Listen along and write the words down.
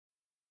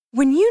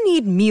When you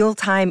need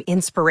mealtime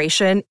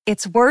inspiration,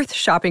 it's worth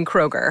shopping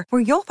Kroger,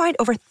 where you'll find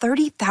over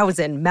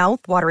 30,000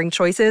 mouth-watering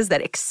choices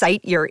that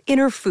excite your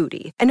inner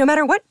foodie. And no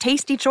matter what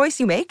tasty choice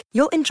you make,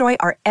 you'll enjoy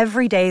our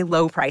everyday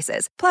low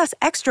prices, plus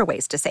extra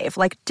ways to save,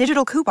 like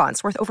digital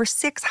coupons worth over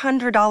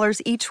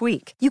 $600 each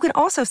week. You can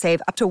also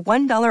save up to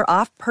 $1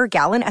 off per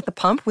gallon at the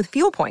pump with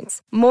fuel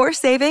points. More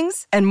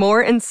savings and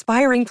more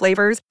inspiring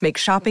flavors make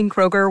shopping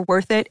Kroger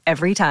worth it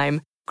every time.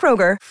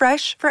 Kroger,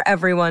 fresh for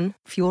everyone.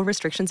 Fuel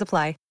restrictions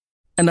apply.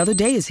 Another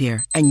day is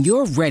here, and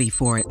you're ready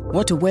for it.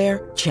 What to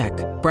wear? Check.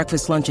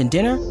 Breakfast, lunch, and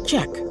dinner?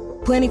 Check.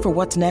 Planning for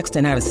what's next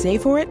and how to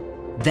save for it?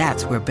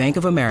 That's where Bank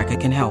of America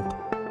can help.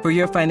 For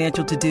your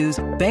financial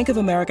to-dos, Bank of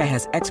America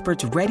has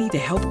experts ready to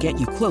help get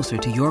you closer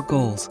to your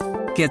goals.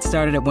 Get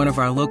started at one of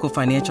our local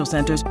financial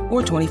centers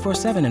or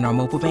 24/7 in our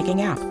mobile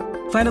banking app.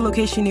 Find a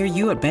location near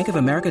you at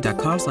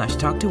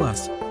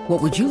bankofamerica.com/talktous. What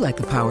would you like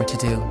the power to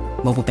do?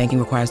 Mobile banking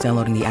requires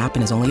downloading the app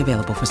and is only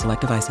available for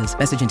select devices.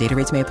 Message and data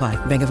rates may apply.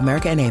 Bank of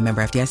America N.A.,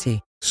 member FDIC.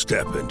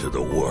 Step into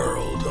the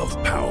world of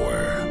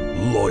power,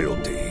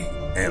 loyalty,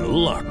 and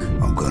luck.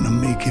 I'm gonna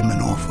make him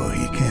an offer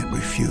he can't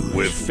refuse.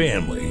 With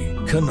family,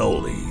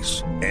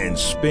 cannolis, and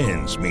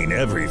spins mean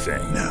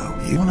everything. Now,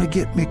 you wanna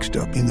get mixed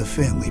up in the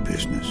family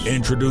business.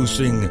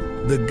 Introducing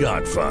The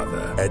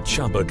Godfather at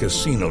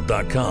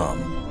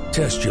ChumbaCasino.com.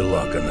 Test your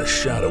luck in the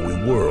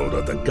shadowy world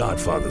of The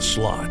Godfather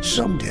slot.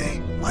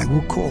 Someday, I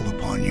will call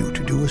upon you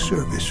to do a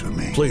service for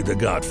me. Play The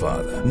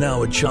Godfather,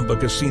 now at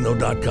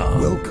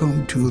ChumbaCasino.com.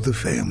 Welcome to the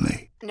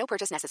family. No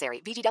purchase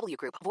necessary. VGW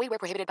Group. Void where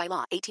prohibited by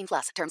law.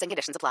 18+. Terms and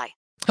conditions apply.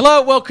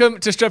 Hello, welcome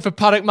to Stretford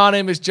Paddock. My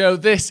name is Joe.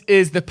 This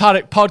is the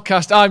Paddock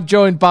Podcast. I'm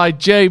joined by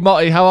Jay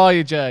Motti. How are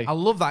you, Jay? I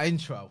love that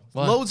intro.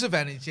 What? Loads of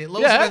energy,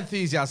 loads of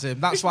enthusiasm.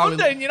 That's It's why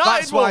Monday in United,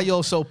 that's why Wolf.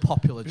 you're so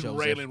popular, Joe.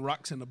 Railing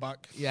racks in the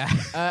back. Yeah.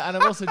 And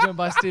I'm also joined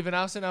by Stephen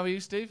Howson. How are you,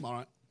 Steve? All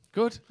right.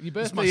 Good. Your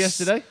It's birthday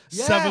yesterday?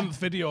 Seventh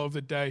video of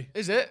the day.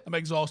 Is it? I'm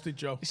exhausted,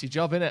 Joe. It's your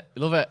job, innit?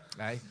 You love it.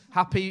 Hey.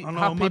 Happy. I know,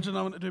 happy. imagine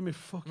having to do me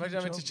fucking Imagine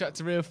having to job. chat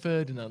to Rio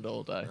Ferdinand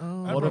all day.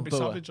 I had What a Robbie bore.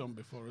 Savage on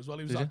before as well.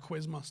 He was Did our you?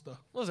 quiz master.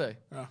 Was he?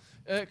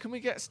 Yeah. Can we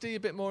get Steve a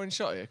bit more in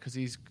shot here? Because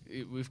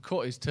we've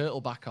cut his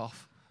turtle back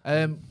off.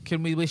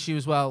 Can we wish you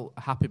as well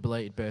a happy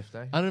belated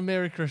birthday? And a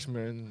Merry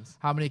Christmas.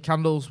 How many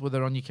candles were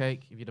there on your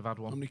cake if you'd have had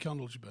How one? many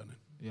candles you burning?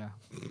 Yeah.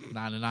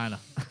 Niner.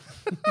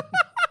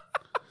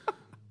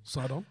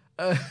 Side on.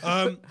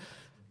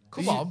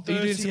 Come on. Are you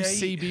doing some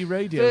CB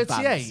radio bands,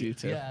 38? you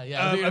two?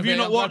 Yeah. Have you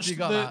not I'm glad watched you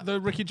got the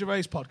Ricky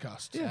Gervais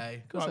podcast? Yeah.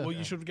 Right, well,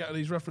 you should get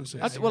these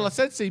references. I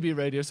said CB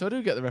radio, so I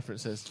do get the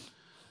references.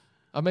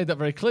 I made that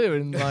very clear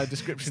in my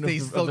description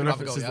Steve's of still the gonna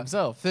have a go, references yeah.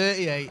 themselves.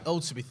 38. Oh,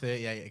 to be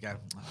 38 again.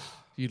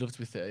 You'd love to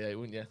be 38,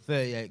 wouldn't you?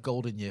 38.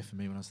 Golden year for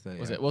me when I was 38.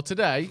 Was it? Well,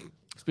 today,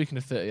 speaking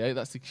of 38,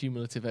 that's the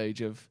cumulative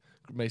age of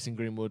Mason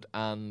Greenwood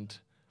and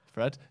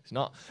Fred. It's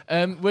not.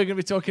 We're going to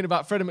be talking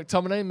about Freddie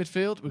McTominay in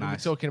midfield. We're going to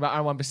be talking about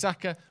Aaron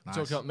Wan-Bissaka. We're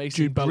talking about Mason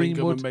Jude Bellingham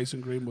Greenwood. and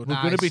Mason Greenwood. We're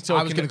going to be talking.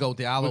 I was going to go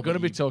Diallo. We're going to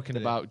but be you talking did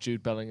it. about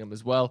Jude Bellingham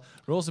as well.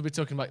 We'll also be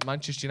talking about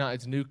Manchester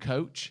United's new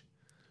coach.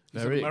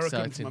 Very He's an American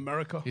exciting. from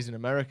America. He's an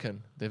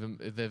American. They've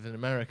an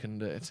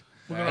American it.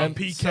 We're going to have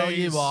PKs. Tell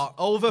you what,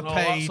 overpaid, and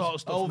all that sort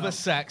of stuff now.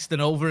 oversexed,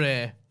 and over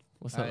here.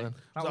 What's that then? Is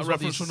that was a what they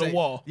reference used to from the say-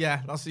 war? Yeah,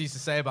 that's what they used to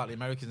say about the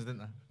Americans, didn't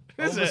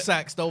they? Is it?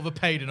 Oversexed,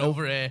 overpaid, and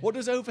over here. What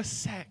does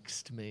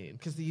oversexed mean?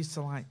 Because they used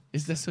to like.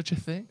 Is there such a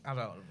thing? I don't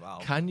know. Well,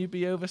 Can you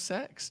be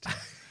oversexed?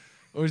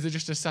 Or is there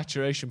just a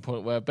saturation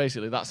point where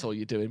basically that's all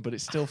you're doing, but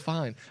it's still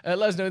fine? Let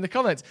us know in the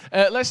comments.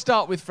 Let's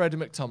start with Freddie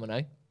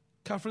McTominay.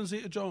 Catherine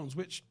Zeta-Jones,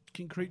 which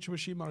king creature was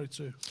she married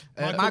to?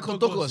 Michael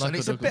Douglas, and Michael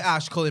it's a bit Douglas.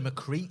 harsh to call him a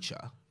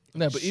creature.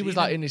 No, but he She was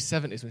like didn't- in his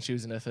 70s when she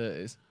was in her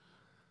 30s.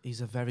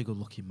 He's a very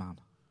good-looking man.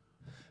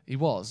 He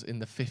was in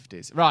the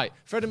 50s. Right,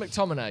 Freddie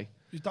McTominay.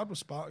 His dad was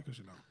Spartacus,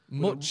 you know.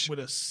 With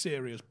a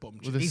serious bum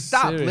With chin. a His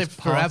dad serious lived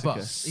forever.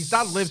 Spartacus. His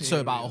dad lived to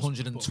about Serious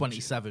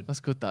 127. That's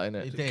good, that,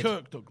 isn't He it? did.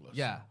 Kirk Douglas.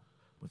 Yeah,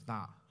 with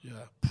that. Yeah,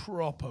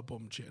 proper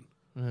bum chin.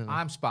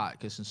 I'm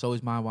Spartacus, and so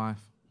is my wife.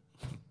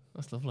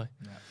 That's lovely.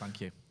 Yeah, thank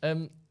you.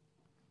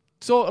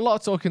 So a lot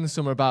of talk in the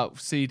summer about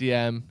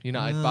CDM,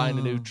 United buying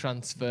a new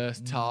transfer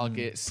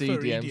target,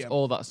 CDMs, EDM.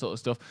 all that sort of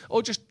stuff,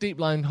 or just deep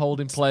line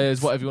holding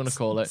players, whatever you want to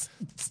call it.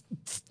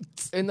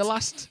 In the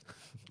last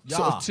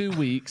sort of 2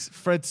 weeks,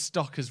 Fred's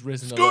stock has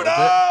risen a little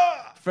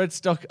bit. Fred's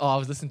stock. Oh, I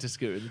was listening to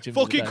Scooter in the gym. the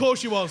other Fucking day.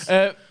 course you was.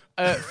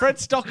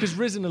 Fred's stock has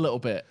risen a little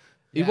bit.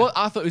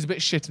 I thought he was a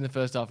bit shit in the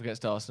first half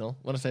against Arsenal.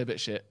 When I say a bit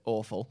shit,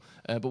 awful.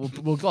 But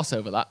we'll gloss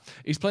over that.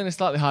 He's playing a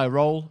slightly higher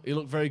role. He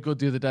looked very good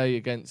the other day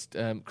against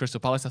Crystal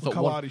Palace. I Look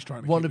thought how hard he's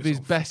trying to one keep of his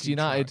this on best fucking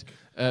United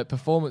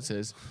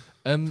performances.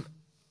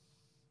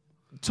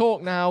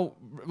 Talk now.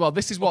 Well,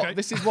 this is what. Okay.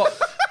 This is what.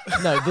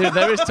 No,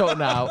 there is talk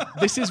now.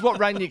 This is what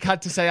Rangnick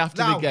had to say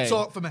after Now, the game.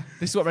 talk for me.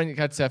 This is what Rangnick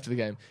had to say after the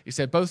game. He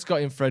said both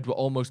Scotty and Fred were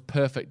almost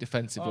perfect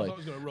defensively. thought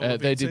he was gonna roll a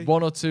They VT. did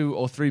 1 or 2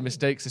 or 3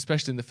 mistakes,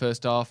 especially in the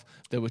first half.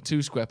 There were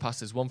 2 square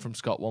passes, one from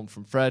Scott, one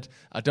from Fred.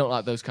 I don't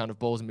like those kind of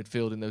balls in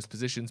midfield in those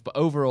positions, but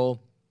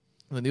overall,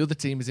 When the other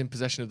team is in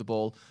possession of the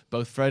ball,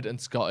 both Fred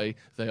and Scotty,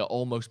 they are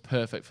almost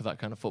perfect for that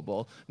kind of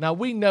football. Now,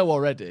 we know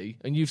already,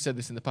 and you've said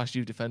this in the past,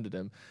 you've defended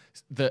them,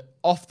 that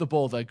off the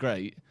ball they're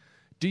great.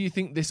 Do you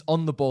think this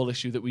on-the-ball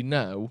issue that we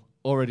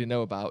already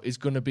know about, is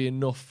going to be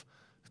enough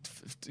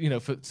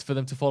for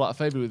them to fall out of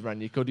favour with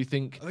Rangnick? Or do you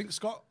think... I think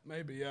Scott,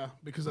 maybe, yeah.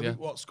 Because I think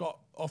what Scott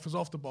offers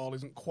off the ball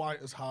isn't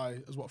quite as high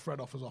as what Fred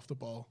offers off the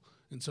ball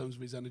in terms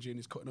of his energy and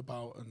his cutting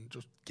about and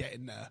just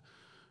getting there.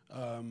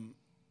 And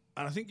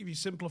I think if you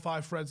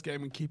simplify Fred's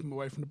game and keep him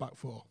away from the back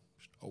four,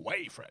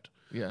 away, Fred.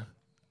 Yeah.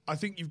 I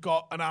think you've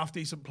got an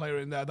half-decent player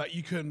in there that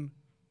you can...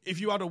 If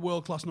you had a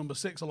world-class number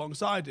 6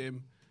 alongside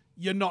him,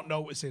 you're not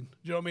noticing. Do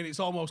you know what I mean? It's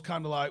almost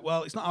kind of like,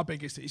 well, it's not our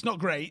biggest... It's not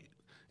great.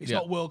 It's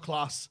not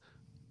world-class.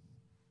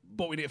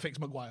 But we need to fix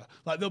Maguire.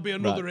 Like, there'll be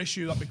another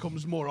issue that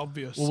becomes more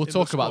obvious. Well, we'll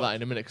talk about that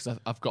in a minute because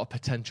I've got a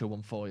potential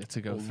one for you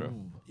to go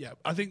through. Yeah,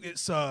 I think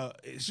it's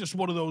just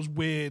one of those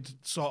weird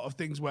sort of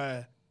things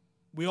where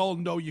we all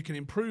know you can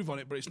improve on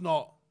it, but it's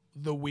not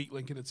the weak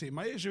link in the team.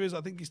 My issue is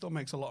I think he still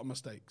makes a lot of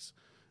mistakes.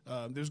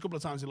 There was a couple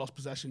of times he lost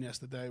possession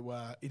yesterday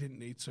where he didn't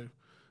need to.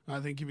 And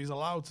I think if he's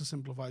allowed to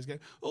simplify his game...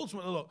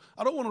 Ultimately, look,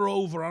 I don't want to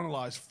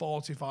overanalyze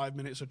 45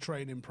 minutes of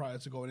training prior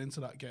to going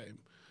into that game.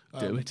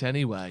 Do it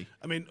anyway.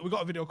 I mean, we've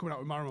got a video coming out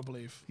with Maram, I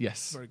believe.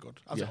 Yes. Very good,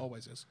 as it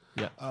always is.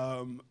 Yeah.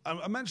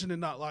 I mentioned in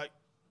that, like,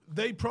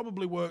 they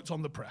probably worked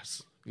on the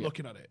press,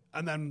 looking at it.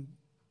 And then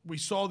we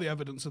saw the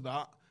evidence of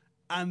that.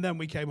 And then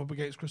we came up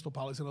against Crystal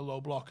Palace in a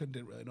low block and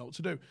didn't really know what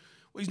to do.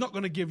 Well, he's not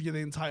going to give you the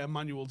entire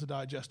manual to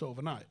digest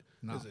overnight,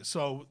 is it?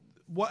 So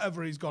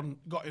whatever he's got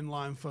in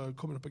line for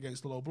coming up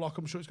against the low block,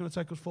 I'm sure it's going to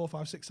take us 4,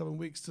 5, 6, 7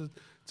 weeks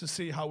to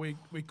see how we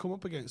come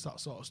up against that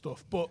sort of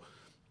stuff. But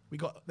we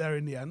got there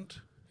in the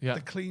end. Yeah.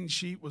 The clean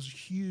sheet was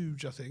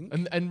huge, I think.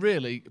 And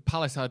really,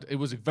 Palace it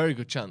was a very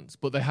good chance,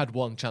 but they had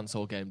one chance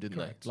all game, didn't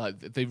they? Like,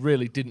 they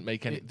really didn't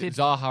make any...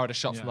 Zaha had a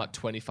shot from like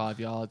 25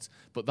 yards,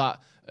 but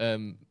that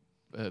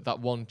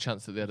one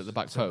chance that they had at the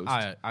back post...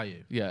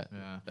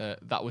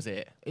 that was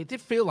it. It did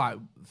feel like,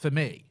 for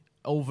me,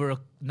 over a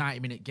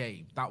 90-minute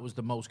game, that was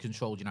the most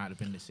controlled United have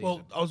been this season.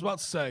 Well, I was about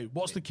to say,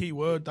 what's the key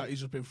word that he's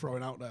just been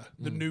throwing out there?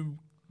 The new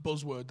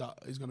buzzword that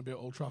is going to be at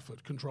Old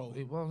Trafford, control.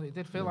 It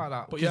did feel like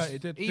that. But yeah,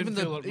 it did. Even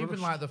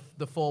Didn't like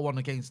the 4-1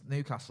 against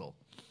Newcastle,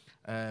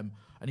 and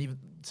even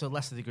to a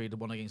lesser degree the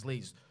one against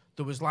Leeds,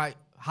 there was like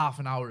half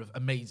an hour of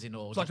amazing.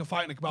 It's like a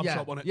fight in a kebab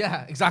shop, wasn't it?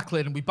 Yeah,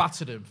 exactly. And we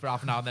battered him for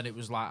half an hour, and then it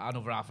was like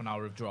another half an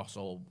hour of dross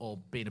or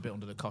being a bit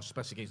under the cosh,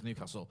 especially against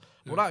Newcastle.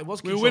 Yeah. Well, it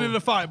was we were winning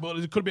the fight, but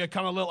it could be a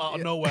kind of little out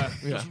of nowhere.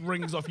 Just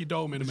rings off your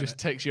dome in a minute. Just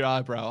takes your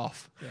eyebrow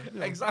off.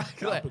 Yeah.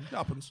 Exactly. It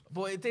happens.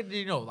 But it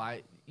did,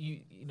 like...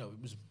 You know,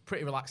 it was a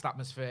pretty relaxed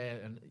atmosphere,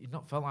 and you'd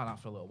not felt like that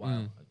for a little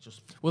while.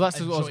 Well,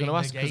 that's what I was going to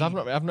ask, because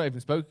I've not even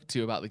spoken to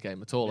you about the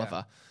game at all, have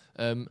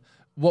I?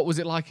 What was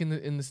it like in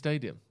the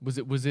stadium? Was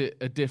it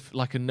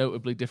a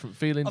notably different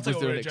feeling? Was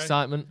there an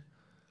excitement?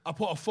 I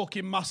put a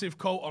fucking massive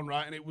coat on,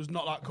 right, and it was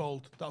not that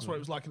cold. That's what it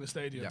was like in the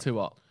stadium. Too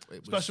hot.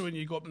 Especially when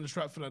you go up in the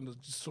Stratford and there's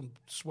just some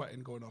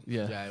sweating going on.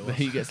 Yeah, the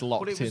heat gets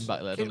locked in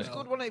back there, doesn't it? It was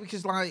good, wasn't it?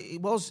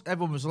 Because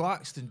everyone was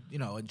relaxed and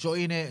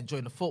enjoying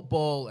the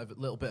football, a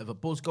little bit of a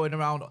buzz going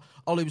around.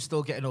 Ollie was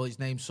still getting all his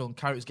name sung.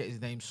 Carrick was getting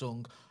his name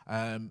sung,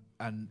 and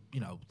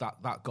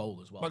that goal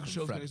as well. Michael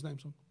Shields getting his name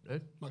sung.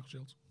 Michael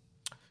Shields.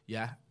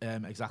 Yeah,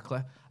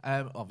 exactly.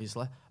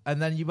 Obviously,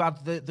 and then you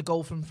had the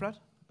goal from Fred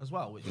as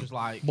well, which was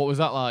like... What was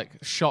that like?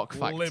 Shock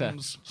factor?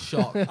 Limbs.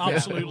 Shock.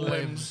 Absolute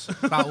limbs.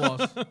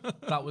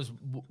 That was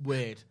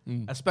weird,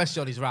 especially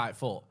on his right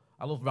foot.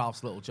 I love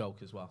Ralph's little joke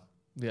as well.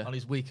 Yeah. On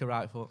his weaker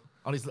right foot.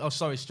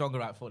 Stronger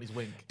right foot, his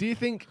wing. Do you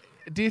think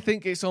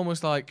it's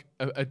almost like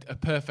a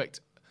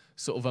perfect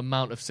sort of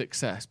amount of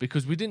success?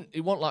 Because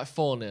it wasn't like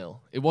 4-0.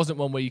 It wasn't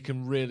one where you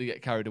can really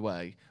get carried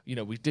away.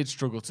 We did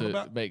struggle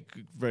to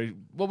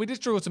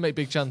make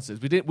big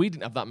chances. We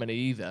didn't have that many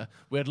either.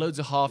 We had loads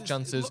of half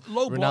chances.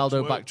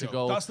 Ronaldo back to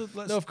goal.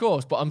 No, of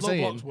course, but I'm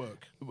saying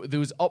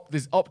there's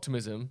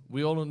optimism.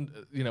 We all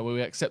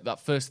we accept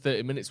that first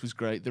 30 minutes was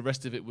great. The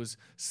rest of it was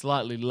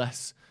slightly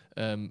less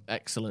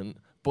excellent.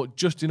 But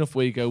just enough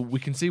where you go, we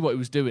can see what he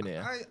was doing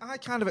here. I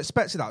kind of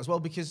expected that as well,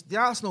 because the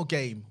Arsenal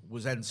game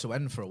was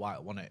end-to-end for a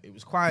while, wasn't it? It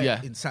was quite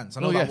intense.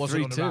 I know that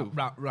wasn't on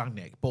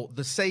Rangnick, but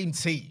the same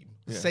team,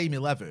 the same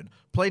 11,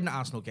 played in the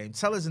Arsenal game.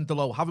 Tellers and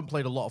Delot haven't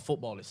played a lot of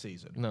football this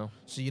season. No.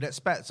 So you'd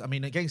expect,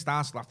 against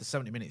Arsenal after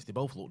 70 minutes, they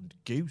both looked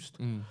goosed.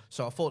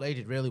 So I thought they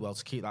did really well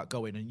to keep that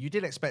going. And you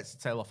did expect to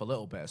tail off a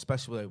little bit,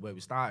 especially where we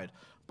started.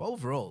 But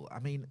overall,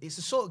 it's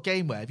the sort of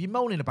game where if you're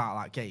moaning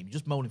about that game, you're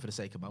just moaning for the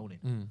sake of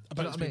moaning. I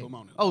bet there's people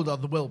moaning. Oh, there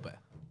will be.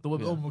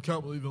 Oh, we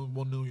can't believe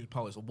 1-0 against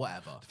Palace or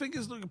whatever. The thing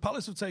is, look,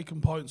 Palace have taken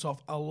points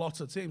off a lot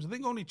of teams. I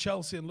think only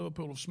Chelsea and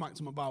Liverpool have smacked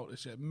them about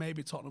this year.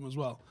 Maybe Tottenham as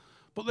well.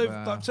 But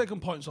they've taken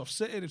points off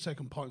City. They've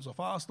taken points off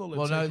Arsenal.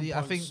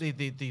 I think they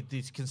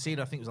conceded.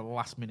 I think it was a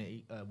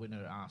last-minute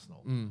winner at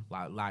Arsenal,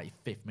 like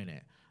 5th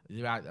minute.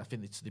 I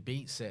think they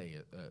beat City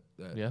at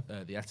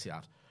the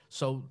Etihad.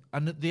 So,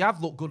 and they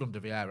have looked good under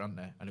Vieira, haven't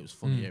they? And it was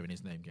funny hearing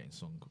his name getting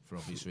sung for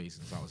obvious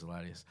reasons. That was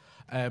hilarious.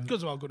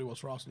 Because of how good he was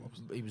for Arsenal,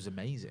 obviously. He was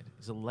amazing.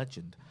 He's a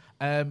legend.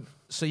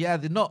 So yeah,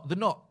 they're not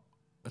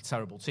a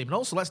terrible team. And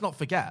also, let's not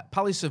forget,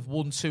 Palace have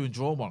won 2 and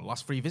drawn 1 the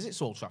last 3 visits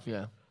to Old Trafford.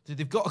 Yeah.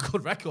 They've got a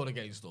good record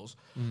against us.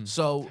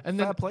 So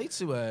fair play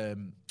to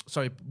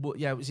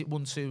was it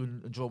 1-2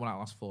 and draw 1 out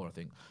last 4, I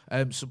think.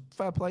 So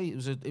fair play.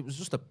 It was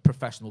just a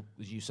professional,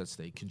 as you said,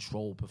 Steve,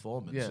 control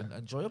performance and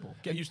enjoyable.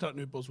 Get used to that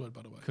new buzzword,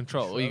 by the way.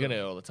 Control. Well, you're going to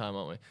hear it all the time,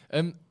 aren't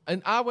we?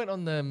 And I went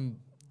on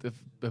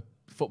the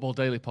Football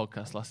Daily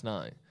podcast last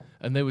night,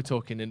 and they were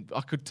talking, and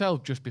I could tell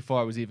just before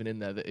I was even in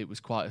there that it was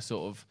quite a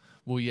sort of,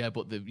 well, yeah,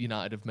 but the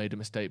United have made a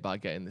mistake by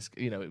getting this.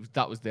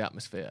 That was the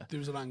atmosphere. There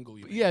was an angle.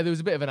 Yeah, there was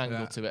a bit of an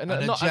angle to it, and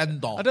an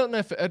agenda. I don't know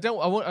if I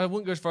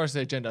wouldn't go as far as the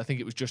agenda. I think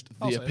it was just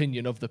the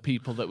opinion of the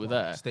people that were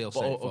there. Still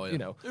safe for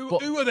you.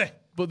 Who were they?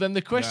 But then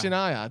the question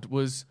I had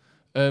was,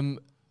 first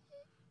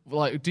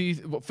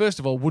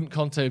of all, wouldn't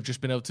Conte have just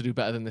been able to do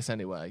better than this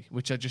anyway?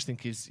 Which I just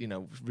think is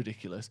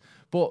ridiculous.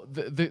 But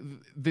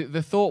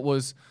the thought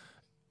was,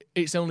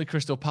 it's only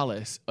Crystal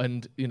Palace,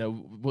 and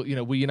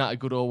were United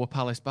good or were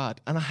Palace bad?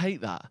 And I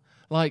hate that.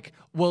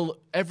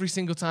 Every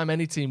single time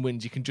any team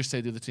wins, you can just say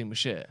the other team was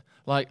shit.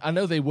 I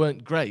know they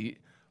weren't great,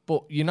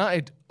 but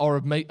United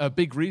are a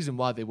big reason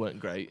why they weren't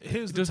great.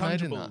 Here's the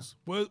tangibles.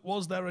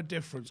 Was there a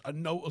difference, a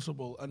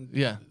noticeable?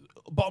 And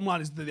bottom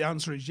line is that the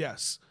answer is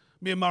yes.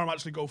 Me and Maram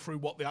actually go through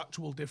what the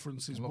actual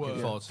differences were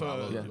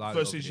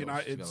versus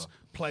United's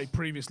play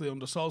previously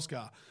under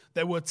Solskjaer.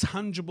 There were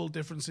tangible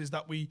differences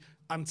that we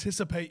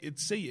anticipated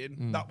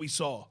seeing that we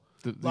saw.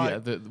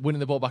 The winning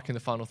the ball back in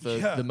the final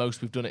third, the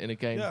most we've done it in a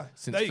game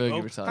since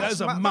Fergie retired. There's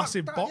a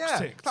massive box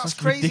tick. That's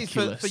crazy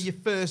for your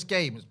first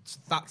game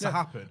to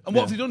happen. And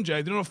what have they done, Jay?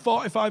 They've done a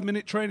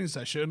 45-minute training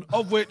session,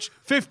 of which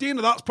 15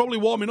 of that's probably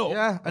warming up.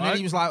 Yeah, and then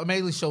he was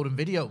mainly showed him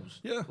videos.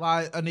 Yeah.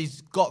 And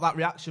he's got that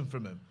reaction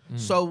from him.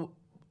 So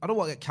I don't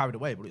want to get carried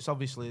away, but it's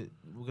obviously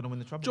we're going to win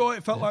the treble. Joe,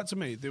 it felt like to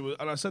me,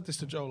 and I said this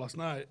to Joe last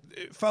night,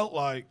 it felt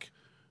like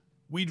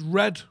we'd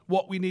read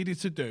what we needed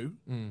to do,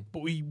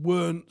 but we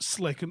weren't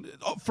slick. And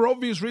for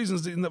obvious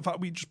reasons, in the fact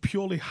we just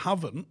purely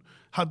haven't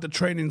had the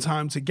training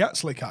time to get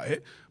slick at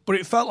it. But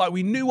it felt like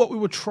we knew what we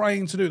were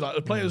trying to do. Like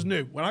the players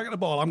knew, when I get the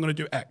ball, I'm going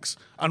to do X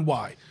and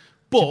Y.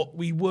 But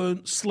we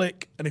weren't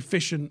slick and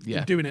efficient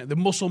in doing it. The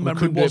muscle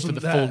memory wasn't for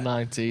the full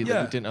 90.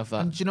 That we didn't have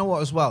that. And do you know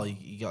what as well?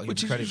 You got to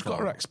give credit you've got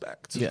to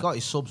expect. He's got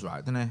his subs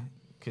right, didn't he?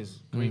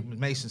 Because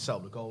Mason set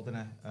up the goal,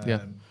 didn't he?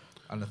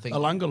 And I think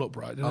Elanga looked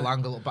bright, didn't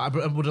Elanga looked bright.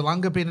 But would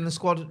Elanga been in the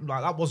squad?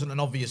 That wasn't an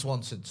obvious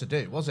one to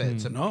do, was it?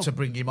 To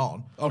bring him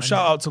on.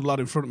 Shout out to the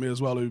lad in front of me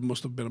as well, who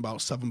must have been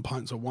about 7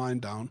 pints of wine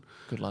down.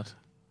 Good lad.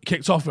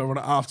 Kicked off everyone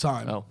at half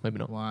time. Oh, maybe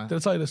not. Why? Did I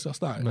tell you this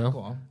last night? No. Go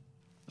on.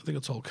 I think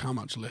I told Cam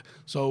actually.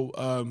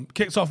 So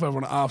kicked off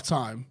everyone at half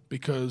time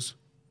because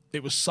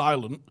it was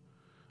silent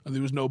and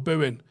there was no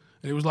booing.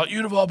 And he was like,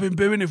 "You'd have all been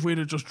booing if we'd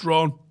have just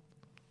drawn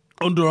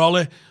under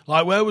Ollie.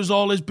 Where was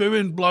all his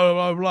booing? Blah,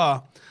 blah, blah, blah."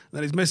 And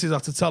then his missus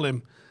had to tell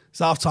him, "It's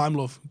half time,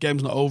 love.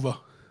 Game's not over."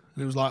 And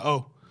he was like,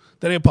 "Oh."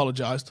 Then he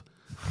apologised.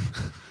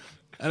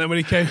 And then when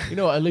he came... You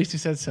know what? At least he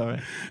said sorry.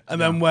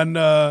 And then when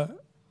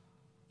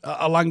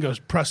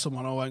Elanga pressed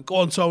someone, I went, "Go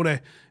on, Tony."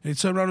 And he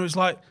turned around and was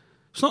like,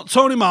 "It's not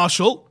Tony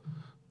Marshall.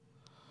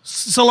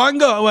 It's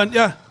Elanga." I went,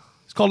 "Yeah,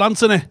 it's called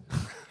Anthony."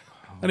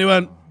 And he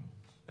went,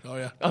 "Oh,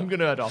 yeah." I'm going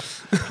to head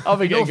off. I'll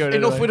be getting going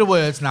Enough with the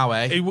words now,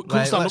 eh? He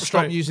couldn't stand up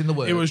straight. Stop using the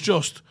words. He was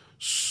just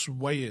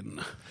swaying.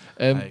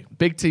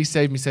 Big T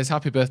Saved Me says,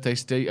 "Happy birthday,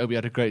 Steve. Hope you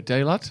had a great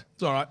day, lad."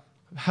 It's all right.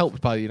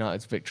 Helped by the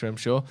United's victory, I'm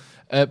sure.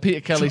 Peter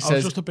Kelly I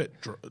says... was just a bit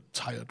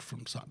tired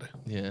from Saturday.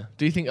 Yeah.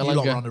 Do you think You lot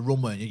were Elanga... on a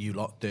run, weren't you? You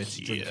lot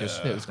dirty drinkers.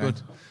 It was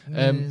good.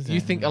 You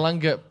think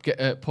Elanga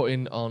getting put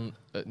on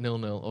at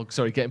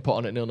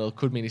 0-0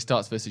 could mean he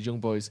starts versus Young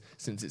Boys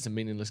since it's a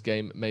meaningless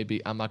game?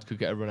 Maybe Ahmad could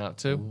get a run out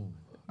too.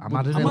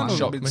 Ahmad I've not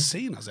shock even me.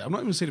 seen, has it? I've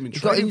not even seen him in He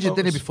training. got injured,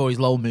 didn't he, photos. before his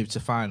loan moved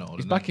to final?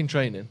 He's back in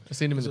training. I've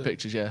seen him in the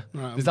pictures, yeah.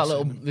 Right,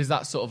 There's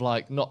that sort of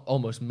like, not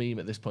almost meme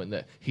at this point,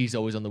 that he's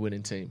always on the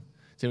winning team.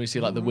 So when you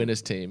see like the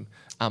winners team,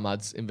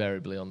 Ahmad's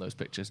invariably on those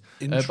pictures.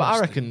 But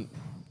I reckon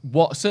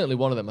certainly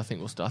one of them I think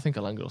will start. I think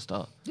Elanga will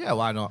start. Yeah,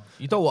 why not?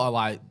 You don't want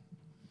to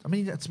I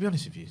mean, to be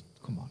honest with you,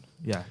 come on.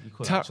 Yeah, you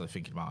could actually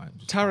thinking about it.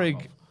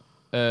 Tariq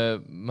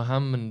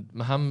Mohammed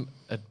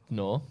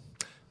Noor,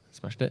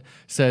 smashed it,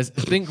 says,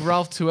 "Think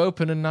Ralph too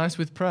open and nice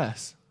with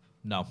press?"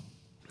 No.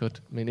 Good.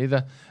 Me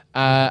neither.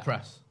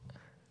 Press.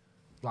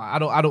 I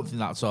don't think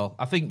that at all.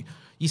 I think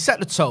you set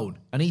the tone,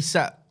 and he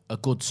set a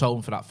good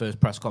tone for that first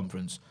press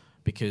conference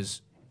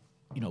because,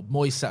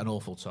 Moyes set an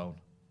awful tone.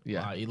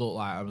 Yeah. He looked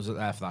like, I was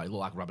there for that, he looked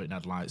like a rabbit in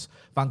headlights.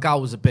 Van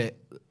Gaal was a bit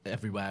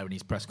everywhere in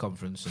his press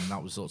conference, and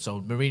that was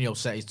so Mourinho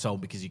set his tone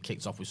because he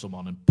kicked off with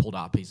someone and pulled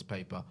out a piece of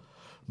paper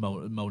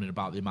moaning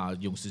about the amount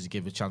of youngsters he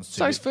gave a chance to. Is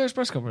that his first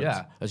press conference?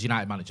 Yeah, as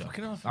United manager.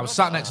 Hell, I was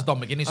sat next to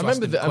Don McGuinness. I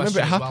remember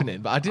it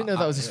happening, but I didn't know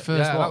that was his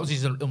first one. That was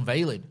his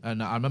unveiling,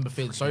 and I remember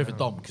feeling sorry for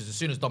Dom because as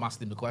soon as Dom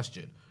asked him the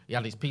question, He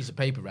had his piece of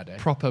paper ready.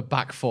 Proper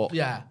back foot.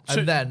 Yeah,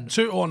 and then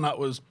 2-1 that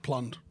was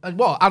planned. And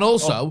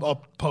also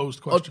Or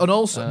posed question. And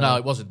also, no,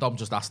 it wasn't. Dom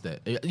just asked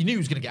it. He knew he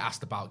was going to get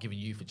asked about giving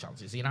youth a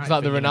chance. It's It's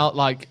like the Ronaldo,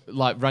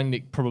 like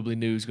Rangnick probably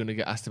knew he was going to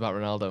get asked about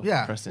Ronaldo.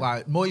 Yeah, pressing.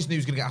 like Moyes knew he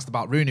was going to get asked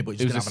about Rooney, but he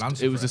just didn't have an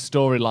answer. It was a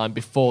storyline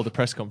before the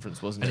press conference,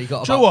 wasn't it? And he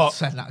got Do you know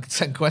about what?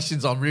 10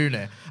 questions on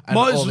Rooney. And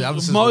all the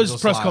answers were Moyes'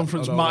 just press like,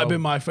 conference I don't might have know.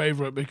 been my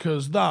favourite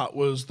because that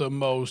was the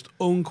most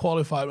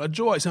unqualified. Do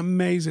you know what? It's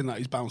amazing that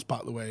he's bounced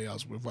back the way he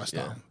has with West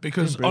Ham.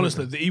 Because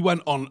honestly, he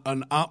went on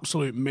an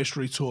absolute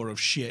mystery tour of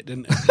shit,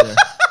 didn't he? Yeah.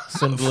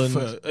 Sunderland.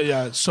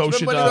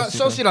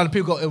 Sociedad,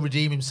 people got he'll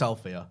redeem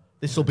himself here.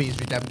 This will be his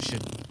redemption.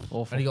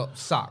 Awful. And he got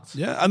sacked.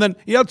 Yeah, and then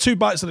he had 2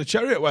 bites of the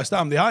cherry at West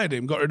Ham. They hired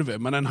him, got rid of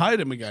him, and then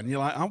hired him again. You're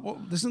like,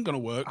 this isn't going to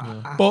work.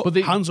 But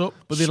hands up.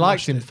 But they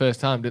liked him smashed the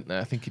first time, didn't they?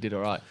 I think he did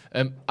all right.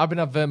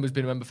 Abhinav Verma's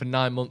been a member for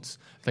 9 months.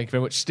 Thank you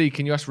very much. Steve,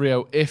 can you ask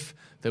Rio if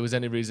there was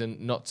any reason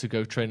not to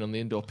go train on the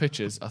indoor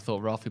pitches? I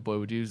thought Ralphie Boy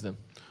would use them.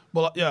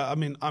 Well, yeah, I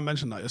mean, I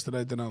mentioned that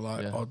yesterday, didn't I?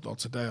 Like, Yeah. or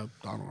today, I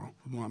don't know.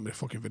 How many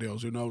fucking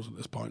videos, who knows at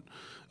this point.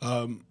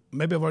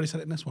 Maybe I've already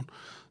said it in this one.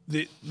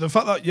 The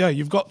fact that, yeah,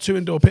 you've got 2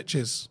 indoor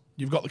pitches.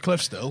 You've got the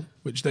cliff still,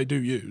 which they do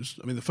use.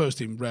 I mean, the first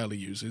team rarely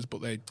uses,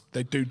 but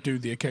they do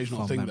the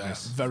occasional thing there.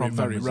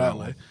 Very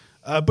rarely.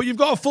 But you've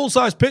got a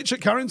full-size pitch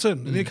at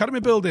Carrington in the Academy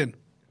building.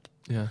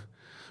 Yeah.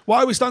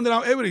 Why are we standing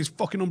out here with these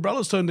fucking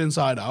umbrellas turned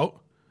inside out?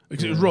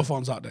 Because it was rough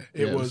on Saturday.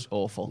 It was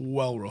awful.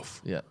 Well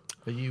rough. Yeah.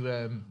 Are you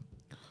going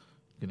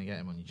to get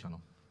him on your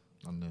channel?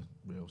 On the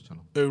Reels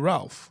channel? Who,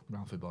 Ralph?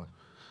 Ralphie Boy.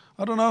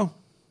 I don't know.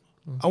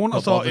 I wouldn't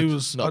have thought he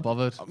was... Not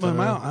bothered.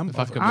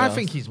 I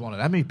think he's one of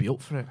them who'd be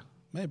up for it.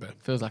 Maybe.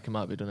 Feels like he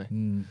might be,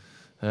 doesn't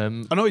he? I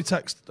know he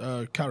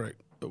texted Carrick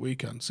at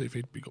weekend, see if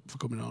he'd be up for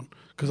coming on.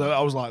 Because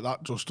I was like,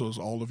 that just does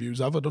all the views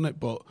ever, doesn't it?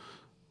 But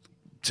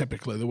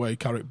typically, the way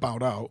Carrick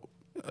bowed out,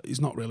 he's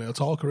not really a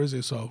talker, is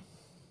he? So...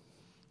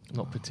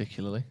 Not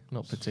particularly.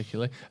 We've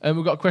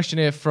got a question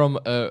here from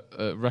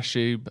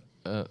Rishab.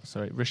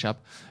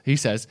 He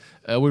says,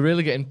 we're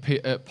really getting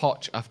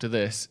Poch after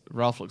this.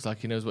 Ralph looks like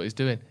he knows what he's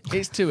doing.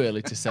 It's too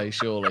early to say,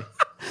 surely.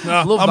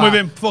 No, I'm with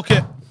him. Fuck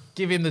it.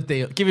 Give him the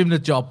deal. Give him the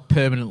job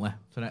permanently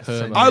for next 10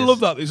 years. I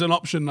love that. There's an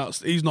option that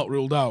he's not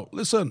ruled out.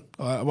 Listen,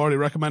 I've already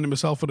recommended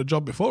myself for the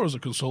job before as a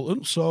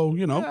consultant, so,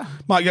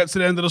 might get to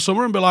the end of the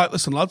summer and be like,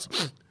 listen,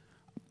 lads,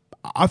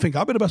 I think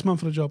I'll be the best man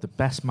for the job. The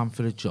best man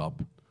for the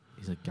job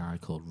is a guy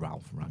called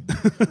Ralph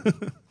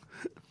Rangnick.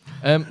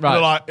 Right. They're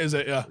like, is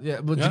it? Yeah.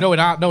 Yeah, but knowing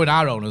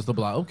our owners, they'll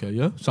be like, okay,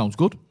 yeah, sounds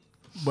good.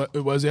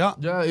 Where's he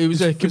at? Yeah, he was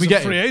He's can we a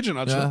get free him? agent,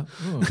 actually.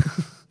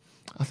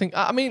 Yeah.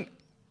 I mean,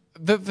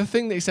 the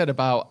thing that he said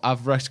about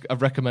I've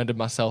recommended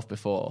myself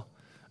before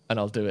and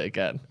I'll do it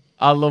again.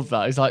 I love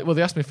that. He's like, well,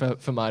 they asked me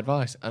for my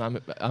advice,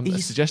 and I'm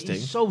suggesting.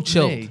 He's so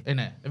chilled, isn't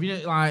it? Have you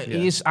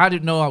I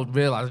didn't know. I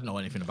didn't know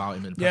anything about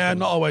him. In the press conference.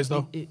 Not always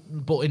though.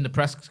 But in the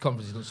press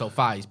conference he's done so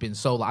far, he's been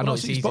so. I know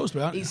it's easy. Supposed to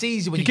be, aren't you? It's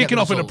easy when you're you kicking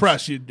get off in the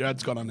results, press. Your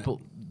head's gone on it. But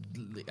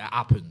it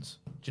happens.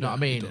 Do you know what I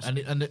mean?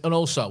 And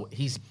also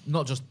he's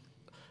not just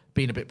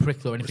being a bit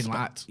prickly or anything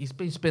like that. He's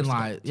been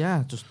like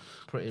just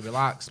pretty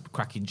relaxed,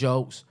 cracking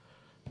jokes.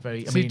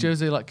 See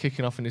Jose like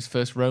kicking off in his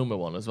first Roma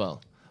one as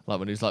well. Like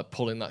when he's like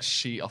pulling that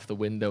sheet off the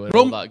window and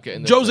all that.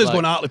 Jose's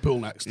going Hartlepool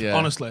next. Yeah.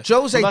 Honestly,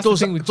 Jose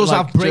does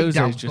have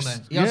breakdowns.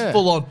 Just, he has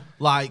full on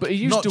but he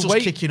used not to just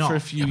wait kicking for off. a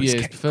few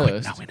years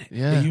first.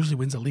 He usually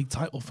wins a league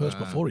title first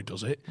before he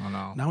does it. I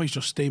know. Now he's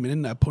just steaming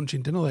in there,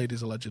 punching dinner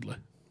ladies allegedly.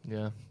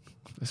 Yeah.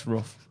 It's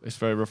rough. It's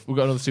very rough. We've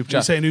got another super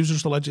You're chat. saying who's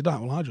just alleged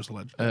that? Well, I just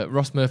alleged.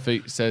 Ross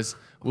Murphy says,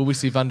 will we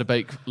see Van der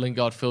Beek,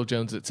 Lingard, Phil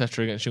Jones,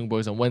 etc. against Young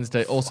Boys on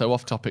Wednesday? Also,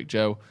 off topic,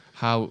 Joe,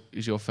 how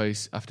is your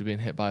face after being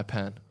hit by a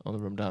pen on the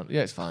run down?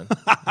 Yeah, it's fine.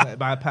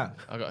 By a pen?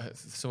 I got hit.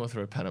 Someone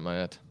threw a pen at my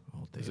head.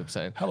 It's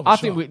upsetting. I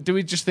think do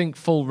we just think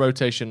full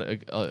rotation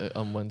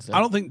on Wednesday?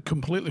 I don't think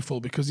completely full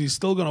because he's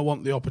still going to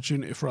want the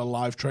opportunity for a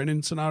live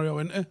training scenario,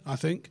 isn't he? I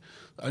think.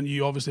 And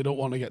you obviously don't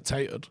want to get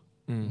tatered.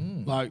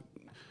 Like,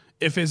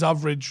 if his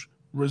average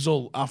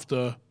result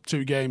after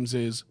 2 games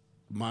is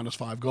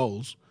 -5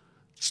 goals,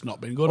 it's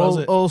not been good, has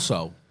it?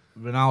 Also,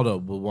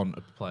 Ronaldo will want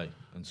to play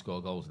and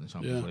score goals in the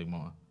Champions League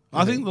more.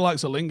 I think the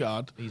likes of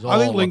Lingard. He's I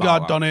think all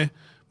Lingard, about Donny,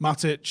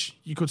 Matic,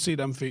 you could see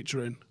them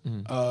featuring.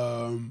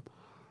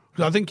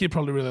 I think he'd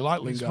probably really like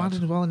It's Lingard.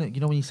 mad as well, isn't it?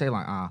 You know when you say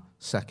like our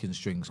second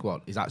string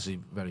squad is actually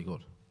very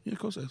good. Yeah, of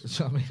course it is.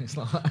 Do you know what I mean? It's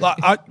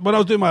like When I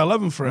was doing my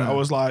 11 for it, I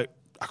was like,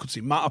 I could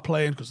see Mata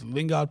playing, could see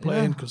Lingard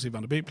playing, could see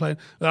Van der Beek playing.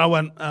 Then I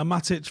went,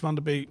 Matic, Van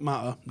der Beek,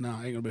 Mata.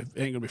 No, ain't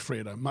gonna be 3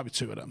 of them. Might be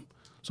 2 of them.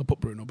 So put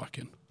Bruno back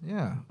in.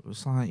 yeah,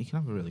 it's like you can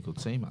have a really good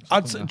team. Actually,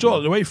 I'd say,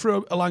 Joel, the way you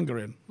threw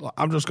Elanga in,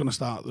 I'm just going to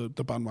start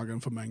the bandwagon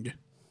for Mengi.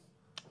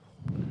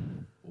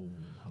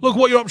 Look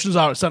what your options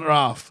are at centre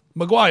half.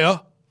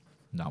 Maguire,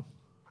 no.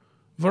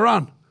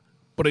 Varane,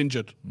 but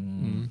injured.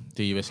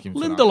 Do you risk him? For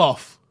that?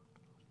 Lindelof,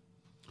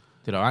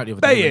 Did all right the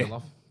other day. Baye,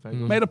 Lindelof. Very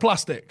good. made of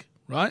plastic,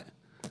 right?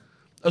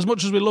 As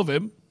much as we love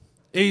him,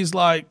 he's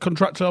like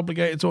contractually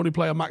obligated to only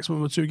play a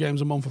maximum of 2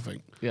 games a month, I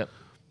think. Yep.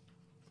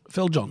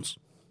 Phil Jones.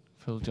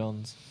 Phil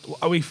Johns.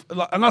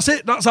 And that's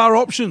it. That's our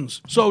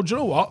options. So do you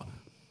know what?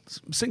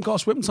 Sink or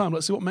swim time.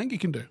 Let's see what Mengi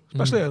can do,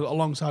 especially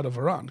alongside of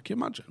Varane. Can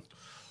you imagine?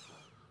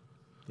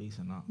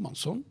 Decent, that. Come on,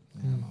 son.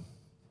 Yeah, man.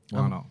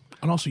 Why not?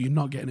 And also, you're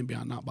not getting him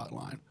behind that back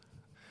line.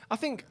 I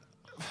think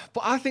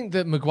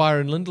that Maguire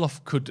and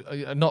Lindelof could.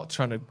 Not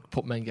trying to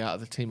put Mengi out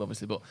of the team,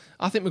 obviously, but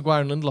I think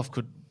Maguire and Lindelof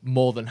could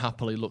more than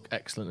happily look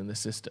excellent in this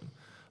system.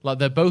 Like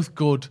they're both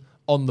good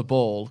on the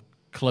ball,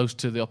 close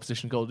to the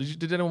opposition goal.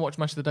 Did anyone watch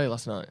Match of the Day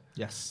last night?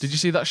 Yes. Did you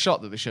see that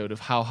shot that they showed of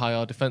how high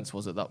our defence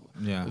was at that?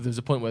 Yeah. There was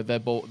a point where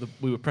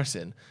we were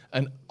pressing,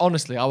 and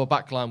honestly, our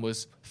back line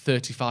was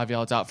 35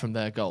 yards out from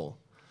their goal.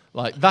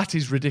 Like, that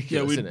is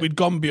ridiculous, isn't it? We'd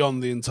gone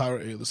beyond the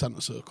entirety of the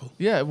centre circle.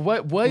 Yeah,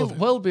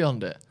 well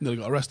beyond it. Nearly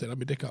got arrested. Had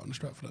my dick out in the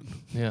Stratford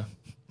end.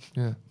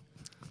 Yeah.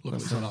 Look,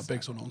 it's not that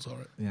big, so no one saw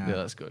it. Yeah,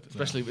 that's good.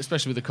 Especially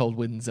with the cold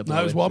winds. No,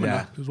 it was warm in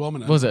there. It was warm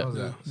in there. Was it?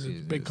 Yeah.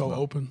 Big coat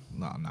open.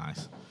 Not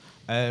nice.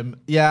 I mean,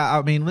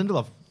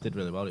 Lindelof did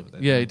really well.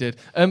 Yeah, he did.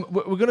 We're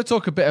going to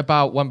talk a bit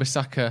about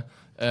Wan-Bissaka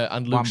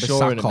and Luke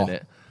Shaw in a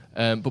minute.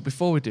 But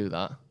before we do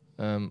that,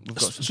 we've got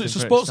so it's a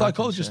sports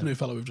psychologist, new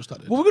fellow we've just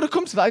added. Well, we're going to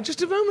come to that in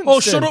just a moment. Oh,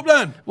 shut up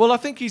then. Well, I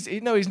think he's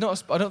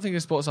not. I don't think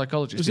he's a sports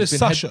psychologist. Is this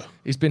Sasha?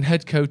 He's been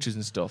head coaches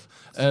and stuff.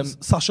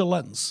 Sasha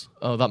Lenz.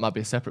 Oh, that might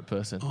be a separate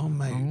person. Oh,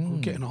 mate, we're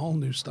getting all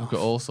new stuff. We've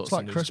got all sorts it's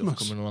like of new Christmas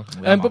stuff coming along.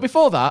 Yeah, but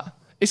before that,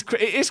 it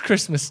is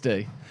Christmas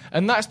Day,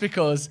 and that's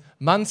because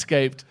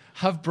Manscaped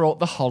have brought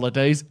the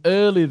holidays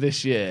early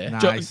this year.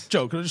 Nice.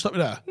 Joe, can I just stop you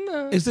there?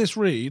 No. Is this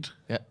read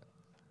Yeah.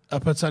 a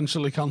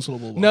potentially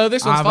cancelable one? No,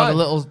 this one's I've fine. had a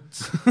little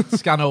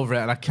scan over it,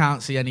 and I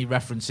can't see any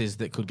references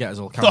that could get us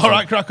all cancelled. All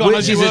right, crack on, Which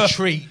as you is were. a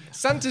treat.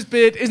 Santa's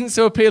beard isn't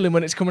so appealing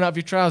when it's coming out of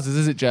your trousers,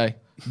 is it, Jay?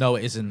 No,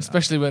 it isn't.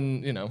 Especially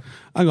when,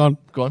 Hang on.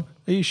 Go on.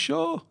 Are you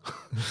sure?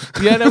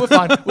 Yeah, no, we're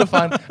fine. We're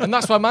fine. And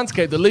that's why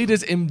Manscaped, the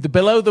leaders in the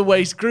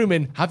below-the-waist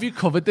grooming, have you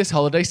covered this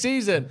holiday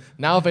season.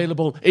 Now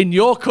available in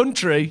your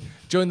country.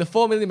 Join the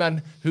 4 million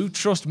men who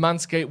trust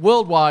Manscaped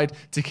worldwide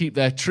to keep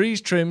their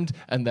trees trimmed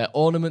and their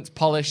ornaments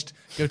polished.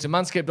 Go to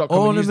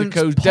manscaped.com and use the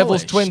code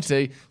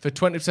DEVILS20 for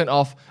 20%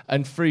 off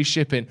and free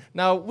shipping.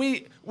 Now,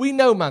 we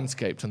know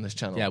Manscaped on this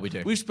channel. Yeah, we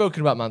do. We've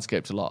spoken about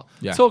Manscaped a lot.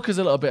 Yeah. Talk us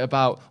a little bit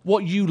about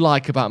what you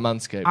like about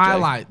Manscaped, I Jay.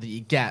 like that you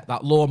get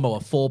that lawnmower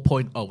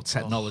 4.0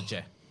 technology.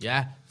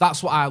 Yeah,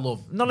 that's what I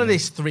love. None of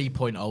this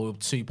 3.0 or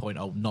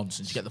 2.0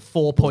 nonsense. You get the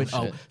 4.0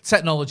 Bullshit.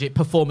 technology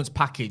performance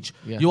package.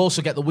 Yeah. You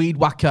also get the weed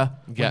whacker.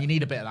 Yeah. When you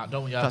need a bit of that,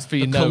 don't you? That's for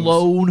your the nose.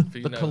 cologne, For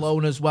your the nose.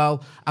 cologne as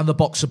well, and the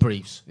boxer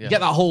briefs. Yeah. You get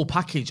that whole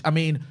package. I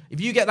mean,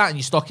 if you get that and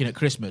you're stocking at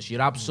Christmas, you're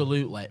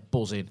absolutely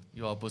buzzing.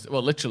 You are buzzing.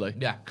 Well, literally.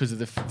 Yeah. Because of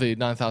the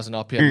 9,000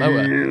 RPM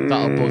motor.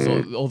 That'll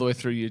buzz all the way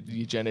through your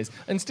jennies.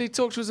 And Steve,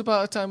 talk to us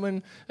about a time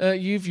when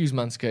you've used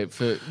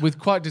Manscaped with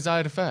quite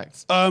desired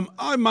effects. I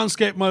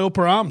manscaped my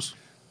upper arms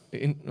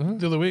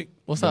the other week.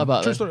 What's that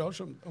about True then? story. I'll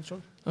show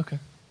you. Okay.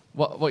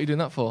 What are you doing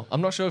that for?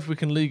 I'm not sure if we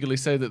can legally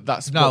say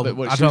that's No,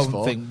 what I it's used don't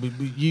for. think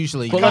we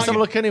usually. But let's have a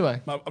look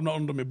anyway. I'm not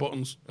under my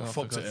buttons. I Oh,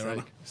 fucked for it God's here.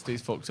 sake.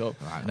 Steve's fucked up.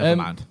 Right, never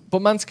mind.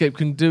 But Manscaped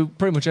can do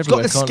pretty much It's got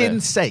everywhere, the can't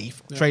it?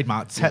 skin-safe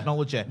trademark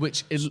technology,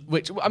 Which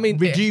I mean,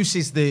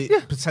 reduces the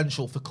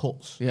potential for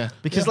cuts. Yeah.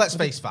 Because let's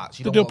face facts,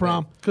 you The don't upper want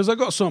arm, because I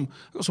got some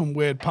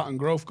weird pattern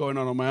growth going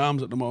on my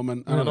arms at the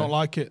moment, and I don't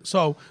like it.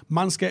 So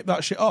manscape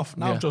that shit off.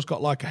 Now Yeah. I've just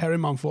got like a hairy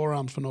man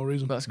forearms for no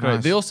reason. That's great.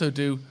 Nice. They also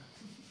do,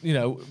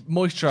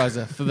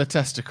 moisturizer for the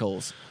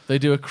testicles. They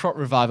do a crop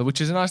reviver, which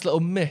is a nice little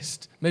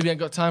mist. Maybe you ain't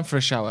got time for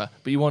a shower,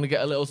 but you want to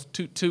get a little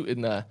toot in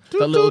there.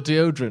 That little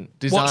deodorant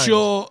designed. What's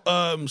your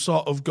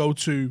sort of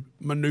go-to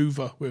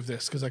maneuver with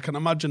this? Because I can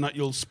imagine that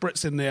you'll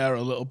spritz in the air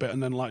a little bit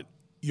and then like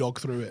jog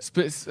through it.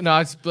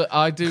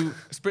 I do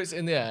spritz it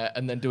in the air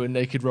and then do a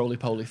naked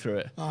roly-poly through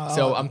it.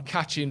 So I'm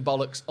catching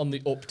bollocks on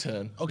the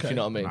upturn, if you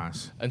know what I mean.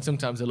 Nice. And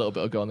sometimes a little bit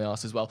will go on the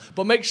arse as well.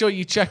 But make sure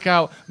you check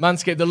out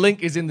Manscaped. The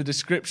link is in the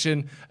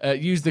description.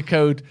 Use the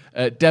code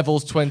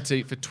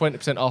DEVILS20 for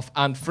 20% off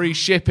and free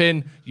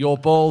shipping. Your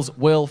balls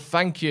will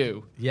thank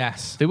you.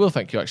 Yes. They will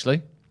thank you,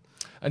 actually.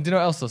 And do you know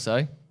what else they'll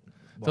say?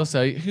 They'll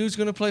say, who's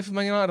going to play for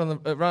Man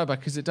United at right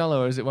back? Is it Dalot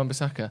or is it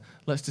Wan-Bissaka?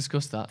 Let's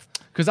discuss that.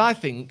 Because I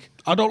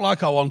don't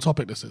like how on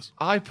topic this is.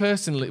 I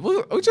personally...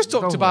 we just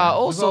talked about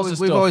all sorts of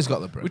stuff. We've always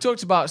got the break. We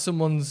talked about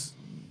someone's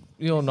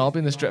knob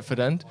in the Stretford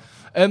end.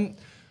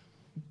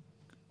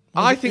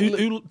 I think...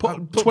 Who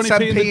put Put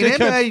 20p in the 10p in,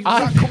 dickhead?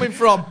 where's that coming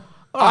from?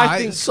 I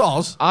think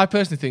Soz. I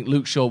personally think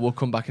Luke Shaw will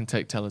come back and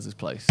take Tellers'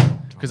 place.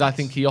 Because I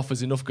think he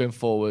offers enough going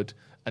forward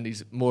and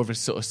he's more of a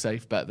sort of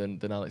safe bet than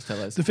Alex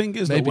Tellez. The thing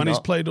is, Maybe that when he's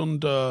not. played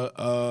under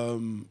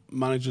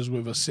managers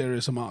with a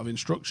serious amount of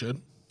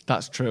instruction,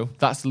 That's true.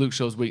 That's Luke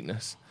Shaw's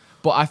weakness.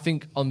 But I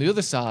think on the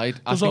other side...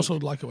 I there's think also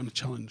like it when a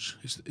challenge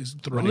is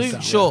thrown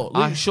down.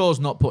 Luke Shaw's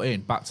not put in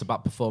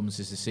back-to-back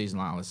performances this season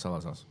like Alex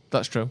Tellez has.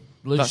 That's true.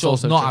 Luke That's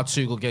Shaw's also not true. had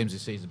 2 good games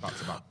this season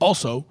back-to-back.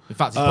 Also, In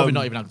fact, he's probably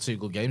not even had 2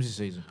 good games this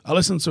season. I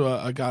listened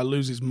to a guy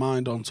lose his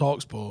mind on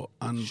TalkSport,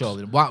 and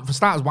Surely. For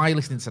starters, why are you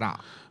listening to that?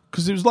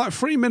 because it was like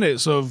 3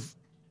 minutes of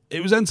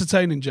it was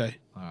entertaining, Jay,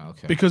 Oh,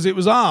 okay. because it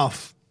was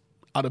half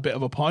at a bit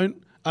of a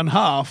point and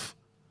half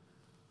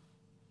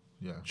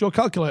Yeah. Is your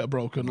calculator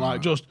broken? Right.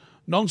 Like, just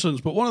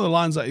nonsense. But one of the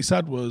lines that he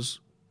said was,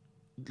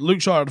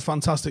 Luke Shaw had a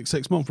fantastic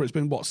 6 months, but it's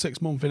been,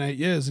 6 months in 8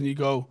 years? And you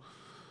go,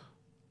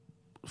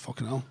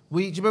 fucking hell. Do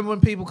you remember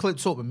when people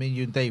clipped up, and me and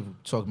you and Dave were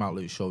talking about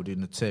Luke Shaw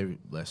doing the tier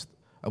list,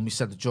 and we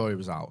said the jury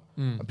was out?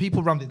 And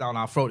people rammed it down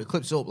our throat. It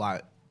clips up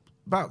like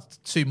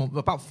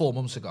about 4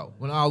 months ago.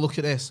 When I look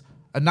at this,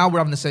 and now we're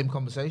having the same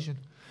conversation.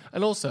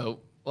 And also,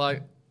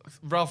 like,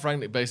 Ralph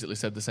Rangnick basically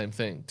said the same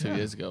thing 2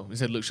 years ago. He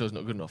said Luke Shaw's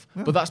not good enough.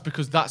 Yeah. But that's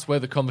because that's where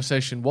the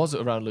conversation was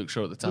around Luke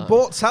Shaw at the time. We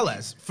bought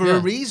Tellez for a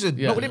reason.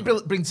 Yeah. No, we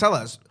didn't bring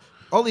Tellez.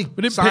 We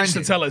didn't pitch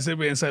to Tellez, did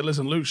we? And say,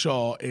 listen, Luke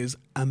Shaw is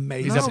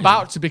amazing. He's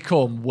about to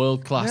become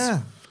world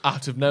class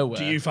out of nowhere.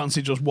 Do you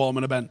fancy just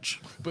warming a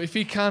bench? But if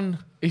he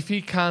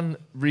can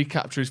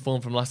recapture his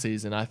form from last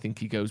season, I think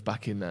he goes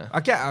back in there.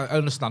 I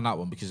understand that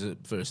one, because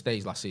for a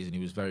stage last season, he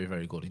was very,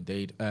 very good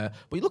indeed. But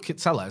you look at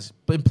Tellez,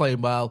 been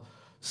playing well,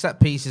 set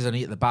pieces, and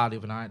he hit the bar the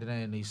other night, didn't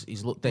he? And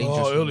he's looked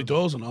dangerous. Oh, early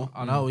doors, I know.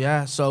 I know,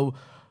 yeah. So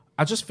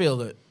I just feel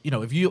that,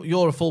 if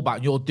you're a fullback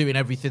and you're doing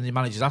everything the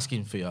manager's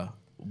asking for you,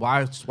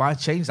 why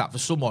change that for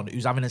someone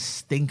who's having a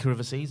stinker of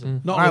a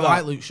season? I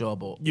like Luke Shaw,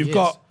 but you've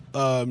got.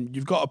 I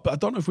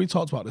don't know if we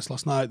talked about this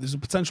last night. There's a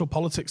potential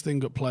politics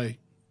thing at play,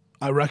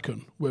 I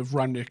reckon, with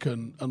Rangnick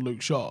and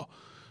Luke Shaw,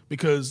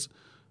 because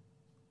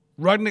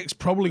Rangnick's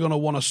probably going to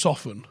want to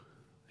soften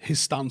his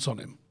stance on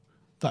him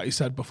that he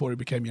said before he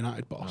became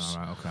United boss.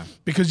 Right, okay.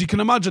 Because you can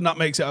imagine that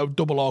makes it a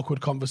double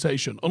awkward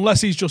conversation, unless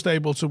he's just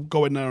able to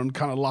go in there and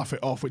kind of laugh it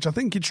off, which I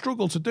think he'd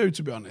struggle to do,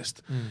 to be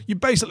honest. You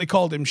basically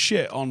called him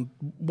shit on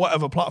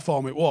whatever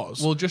platform it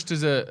was. Well, just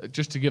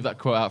to give that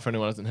quote out for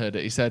anyone who hasn't heard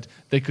it, he said,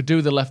 they could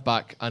do the left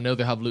back. I know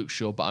they have Luke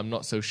Shaw, but I'm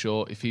not so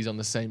sure if he's on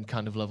the same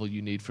kind of level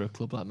you need for a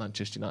club like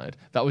Manchester United.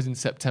 That was in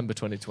September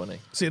 2020.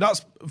 See,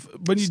 that's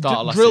when you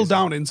drill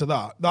down into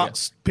that,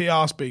 that's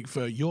PR speak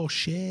for your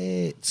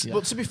shit. Yeah.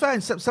 But to be fair, in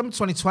September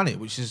 2020,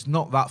 which is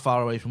not that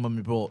far away from when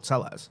we brought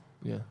Tellez,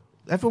 a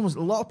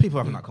lot of people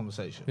having that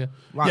conversation. Yeah,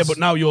 but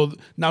now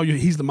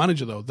he's the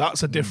manager though.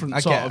 That's a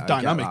different sort of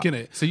dynamic, isn't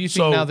it? So you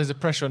think now there's a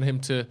pressure on him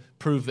to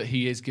prove that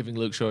he is giving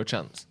Luke Shaw a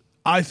chance?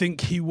 I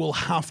think he will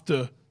have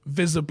to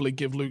visibly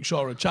give Luke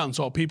Shaw a chance,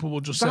 or people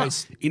will just say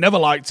he never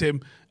liked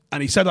him,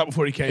 and he said that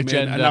before he came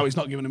in, and now he's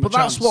not giving him a chance.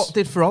 But that's what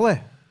did for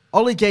Ollie.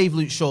 Ollie gave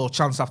Luke Shaw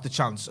chance after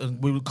chance,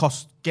 and we would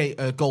cost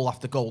goal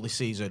after goal this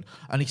season,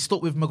 and he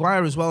stuck with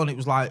Maguire as well, and it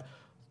was like,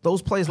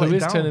 those players let him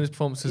down. Turning his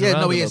performances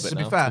around he is, to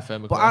be fair.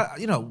 But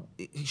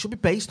it should be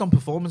based on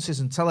performances,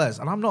 and Tellez,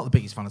 and I'm not the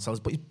biggest fan of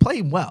Tellez, but he's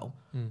playing well,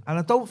 and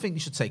I don't think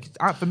you should take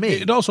it. For me,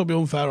 it'd also be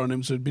unfair on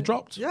him to be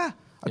dropped. Yeah.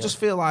 I just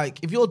feel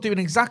like if you're doing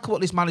exactly what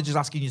this manager's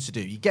asking you to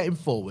do, you're getting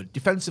forward,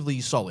 defensively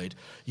you're solid,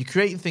 you're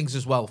creating things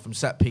as well from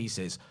set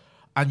pieces,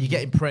 and you're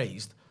getting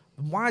praised,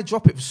 why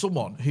drop it for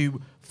someone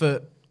who,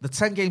 for the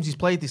 10 games he's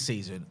played this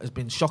season, has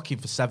been shocking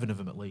for 7 of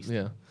them at least?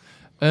 Yeah.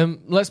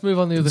 Let's move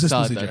on the other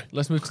side then.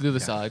 Let's move to the other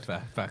side.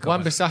 Fair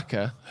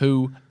Wan-Bissaka,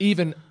 who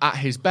even at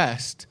his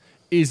best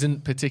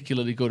isn't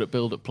particularly good at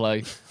build-up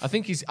play. I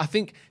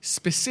think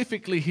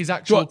specifically his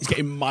actual... He's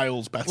getting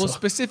miles better. Well,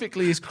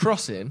 specifically his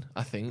crossing,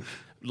 I think,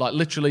 like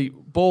literally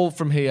ball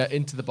from here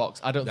into the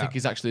box, I don't think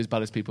he's actually as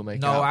bad as people make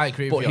it out. No, I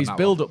agree with you on that. But his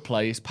build-up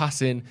play, his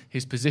passing,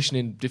 his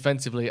positioning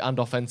defensively and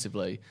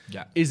offensively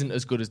isn't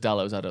as good as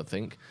Dalot's, I don't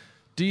think.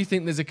 Do you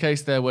think there's a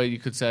case there where you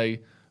could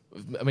say...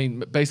 I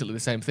mean, basically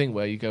the same thing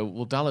where you go,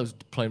 well, Dalot's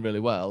playing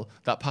really well.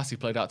 That pass he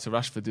played out to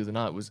Rashford the other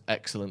night was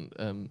excellent.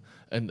 And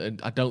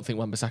I don't think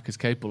Wan-Bissaka's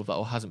capable of that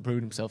or hasn't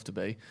proven himself to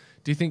be.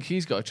 Do you think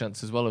he's got a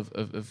chance as well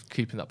of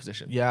keeping that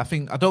position? Yeah,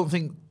 I don't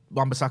think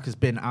Wan-Bissaka's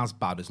been as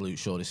bad as Luke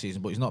Shaw this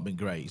season, but he's not been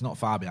great. He's not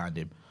far behind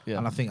him. Yeah.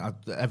 And I think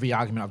every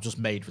argument I've just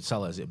made for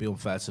Tellez, it'd be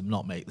unfair to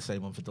not make the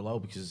same one for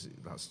Dalot, because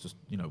that's just,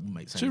 wouldn't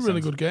make sense. 2 really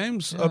good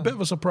games. Yeah. A bit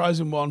of a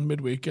surprising one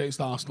midweek against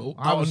Arsenal.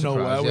 Out of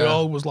nowhere. We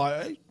all was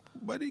like, hey,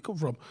 where did he come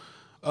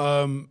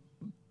from?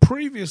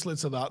 Previously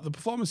to that, the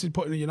performances he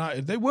put in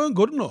United, they weren't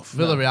good enough.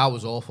 Villarreal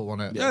was awful,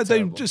 wasn't it? Yeah,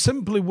 they just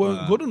simply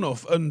weren't good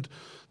enough. And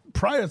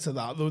prior to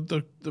that,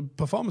 the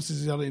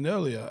performances he had in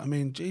earlier, I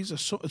mean,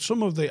 Jesus,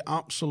 some of the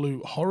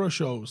absolute horror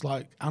shows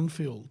like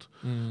Anfield,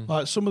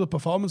 like some of the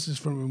performances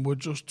from him were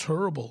just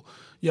terrible.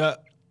 Yeah,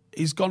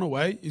 he's gone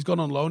away. He's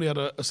gone on loan. He had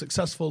a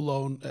successful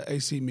loan at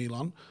AC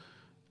Milan.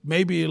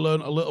 Maybe he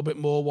learned a little bit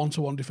more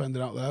one-to-one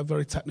defending out there,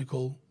 very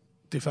technical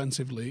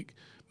defensive league.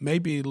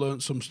 Maybe he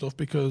learned some stuff,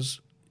 because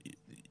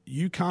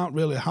you can't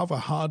really have a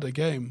harder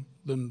game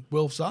than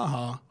Wilf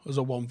Zaha as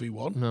a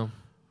 1v1. No.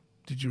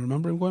 Did you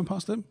remember him going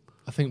past him?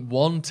 I think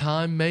one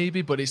time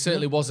maybe, but it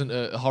certainly wasn't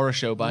a horror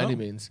show by any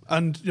means.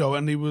 And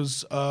and he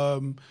was.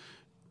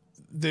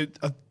 Did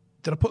I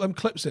put them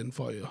clips in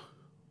for you?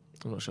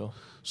 I'm not sure.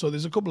 So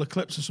there's a couple of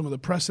clips of some of the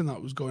pressing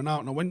that was going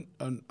out,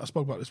 and I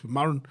spoke about this with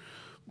Maron.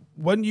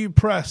 When you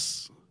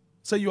press,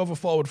 say you have a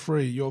forward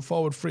three, your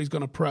forward three is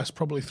going to press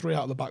probably 3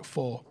 out of the back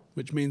 4,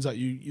 which means that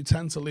you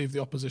tend to leave the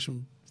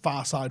opposition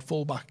far side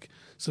fullback.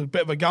 It's a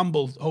bit of a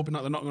gamble, hoping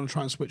that they're not going to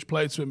try and switch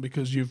play to him,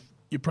 because your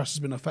press has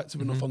been effective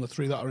enough on the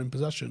 3 that are in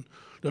possession.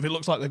 If it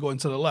looks like they're going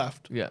to the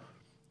left,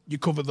 you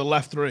cover the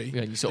left three,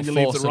 Yeah, you sort and of you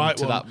leave force the right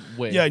them to one. that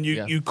wing. Yeah, and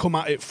Yeah. you come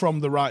at it from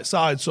the right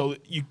side, so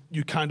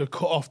you kind of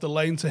cut off the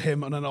lane to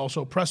him, and then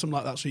also press him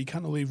like that, so you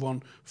kind of leave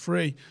one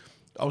free.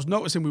 I was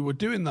noticing we were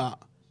doing that,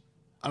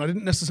 and I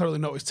didn't necessarily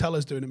notice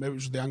Tellez doing it. Maybe it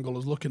was the angle I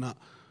was looking at,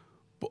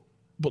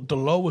 but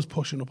Delo was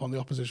pushing up on the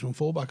opposition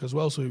fullback as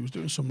well, so he was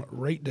doing some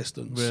rate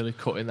distance. Really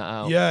cutting that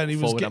out. Yeah, and he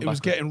was forward and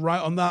backward. getting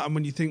right on that. And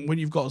when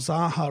you've got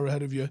Zaha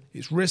ahead of you,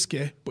 it's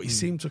risky, but he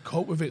seemed to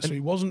cope with it. So he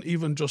wasn't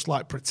even just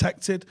like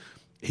protected;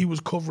 he was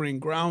covering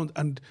ground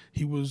and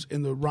he was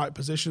in the right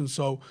position.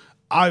 So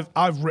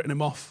I've written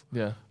him off.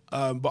 Yeah.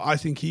 But I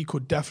think he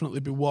could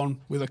definitely be one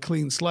with a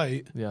clean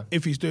slate Yeah.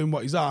 if he's doing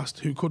what he's asked,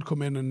 who could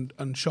come in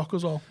and shock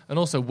us all. And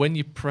also, when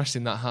you're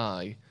pressing that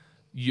high,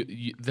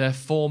 their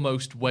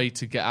foremost way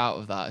to get out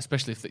of that,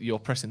 especially if you're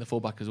pressing the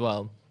fullback as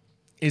well,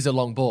 is a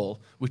long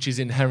ball, which is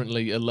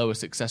inherently a lower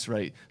success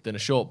rate than a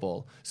short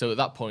ball. So at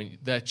that point,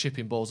 they're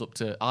chipping balls up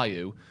to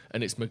Ayew,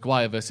 and it's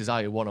Maguire versus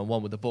Ayew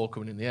one-on-one with the ball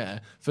coming in the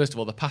air. First of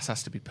all, the pass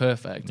has to be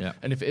perfect. Yeah.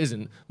 And if it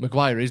isn't,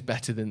 Maguire is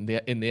better in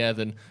the air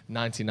than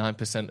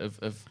 99%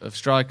 of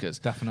strikers.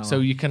 Definitely. So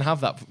you can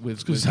have that with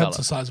Because his Salah. head's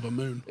the size of a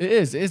moon. It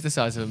is the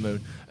size of a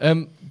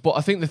moon. But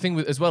I think the thing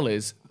as well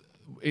is,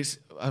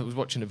 I was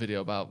watching a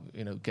video about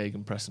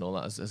gegenpress and all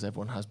that, as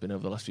everyone has been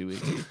over the last few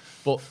weeks.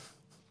 But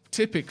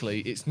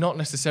typically, it's not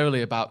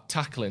necessarily about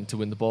tackling to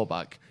win the ball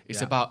back.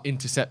 It's about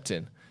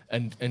intercepting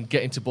and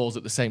getting to balls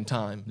at the same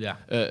time.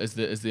 As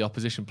the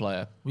opposition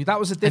player. Well, that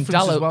was a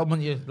difference as well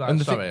when you. And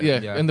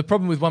the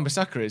problem with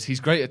Wan-Bissaka is he's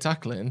great at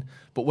tackling,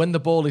 but when the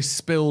ball is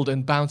spilled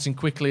and bouncing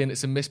quickly and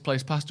it's a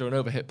misplaced pass or an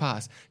overhit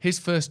pass, his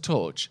first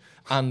touch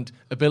and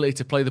ability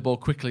to play the ball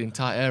quickly in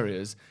tight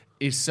areas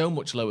is so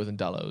much lower than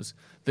Dallow's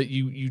that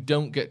you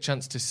don't get a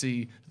chance to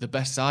see the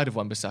best side of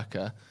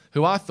Wan-Bissaka,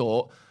 who I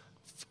thought,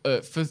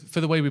 for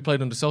the way we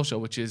played under Solskjaer,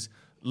 which is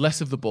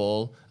less of the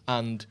ball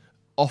and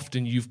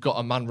often you've got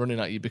a man running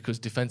at you because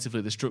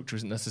defensively the structure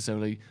isn't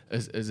necessarily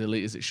as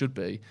elite as it should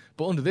be.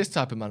 But under this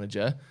type of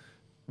manager,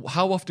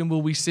 how often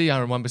will we see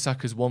Aaron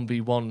Wan-Bissaka's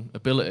 1v1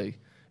 ability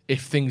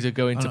if things are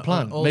going to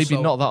plan? Also,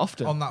 maybe not that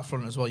often. On that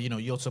front as well,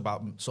 you're talking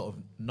about sort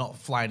of not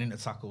flying into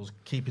tackles,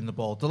 keeping the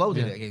ball. Delo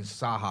did it against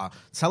Zaha.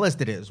 Tellez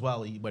did it as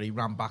well, where he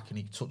ran back and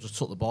he just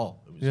took the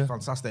ball. It was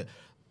fantastic.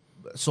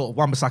 Sort of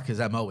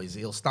Wan-Bissaka's MO is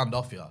he'll stand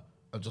off you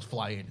and just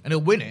fly in. And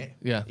he'll win it.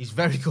 Yeah. He's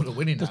very good at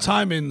winning The that.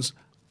 timing's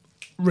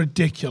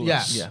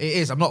ridiculous. Yeah, it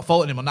is. I'm not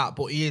faulting him on that,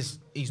 but he's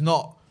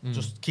not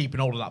just keeping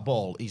hold of that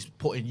ball. He's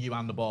putting you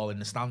and the ball in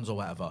the stands or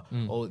whatever,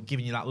 or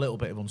giving you that little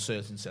bit of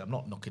uncertainty. I'm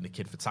not knocking the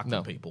kid for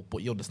tackling people, but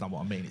you understand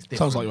what I mean. It's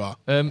different. Sounds like you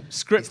are.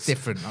 Scripts It's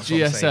different, that's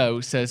what I'm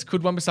GSO says,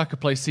 could Wan-Bissaka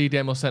play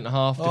CDM or centre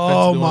half? Oh Defensively,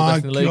 one of the my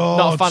best in the league. God.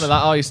 Not a fan of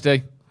that, are you,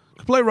 Steve?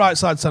 Could play right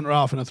side centre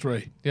half in a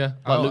 3. Yeah,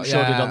 like Luke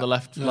Shaw did on the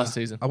left Yeah. last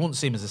season. I wouldn't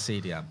see him as a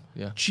CDM.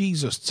 Yeah.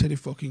 Jesus, titty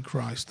fucking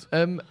Christ.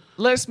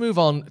 Let's move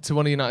on to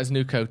one of United's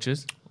new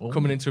coaches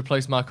coming in to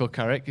replace Michael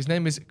Carrick. His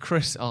name is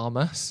Chris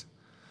Armas.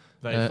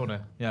 Very funny.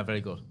 Yeah, very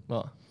good.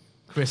 What?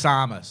 Chris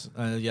Armas.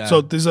 Yeah.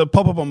 So there's a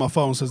pop-up on my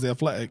phone says The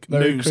Athletic.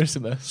 Merry News.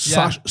 Christmas.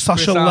 Yeah,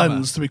 Sasha Chris Lenz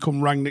Armas. to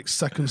become Rangnick's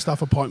second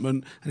staff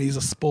appointment, and he's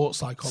a sports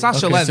psychologist.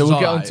 Sasha Okay, Lenz. so we'll is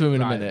get alright, onto him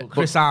in a right, minute, but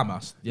Chris but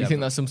Armas. You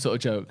think that's some sort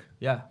of joke?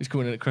 Yeah. He's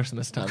coming in at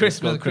Christmas time.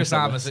 Chris It's called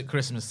Armas at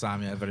Christmas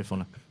time? Yeah, very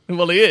funny.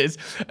 Well, he is.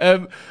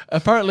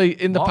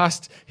 Apparently, in the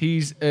past,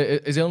 he's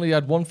only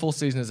had one full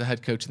season as a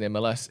head coach in the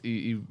MLS.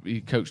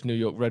 He coached New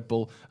York Red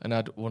Bull and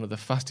had one of the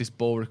fastest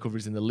ball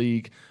recoveries in the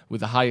league, with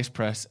the highest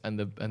press and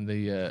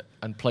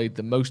played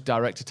the most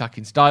direct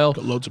attacking style.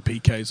 Got loads of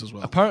PKs as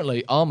well.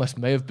 Apparently, Armas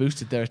may have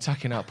boosted their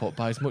attacking output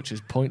by as much as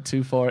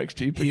 0.24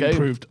 XG per He game.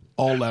 improved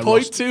all their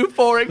roster.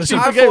 0.24 XG Listen,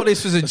 per I game. thought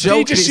this was a Steve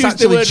joke, just and used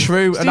it's the actually word-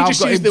 true. Steve And I've just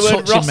got him used the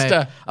word touching me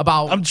roster.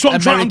 about. I'm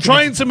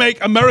trying to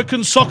make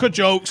American soccer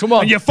jokes, Come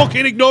on. and you're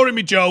fucking ignoring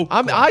me, Joe.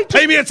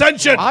 Pay me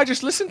attention. I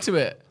just listened to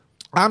it.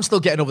 I'm still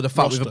getting over the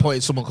fact we've Roster.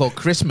 appointed someone called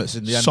Christmas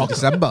in the end Soccer. of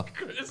December.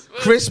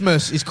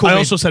 Christmas is coming. I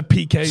also said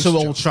PKs. to Joe.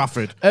 Old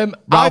Trafford. Um,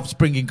 Ralph's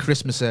bringing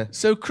Christmas here.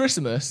 So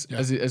Christmas,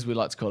 as we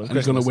like to call him, And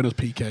he's going to Christmas, win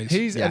us PKs.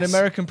 He's an Yes.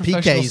 American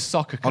professional PKs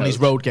soccer coach. on his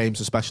road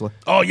games, especially.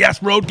 Oh,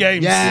 yes, road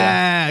games.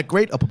 Yeah,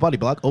 great upper body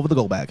block over the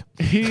goal bag.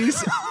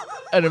 He's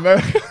an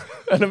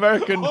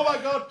American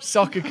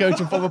soccer coach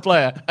and former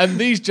player. And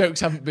these jokes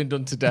haven't been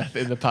done to death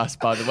in the past,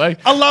 by the way.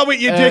 Allow it,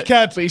 you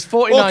dickhead. But he's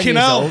 49 Fucking years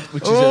hell. old,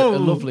 which is a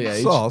lovely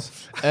age.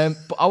 sauce.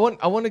 But I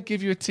want to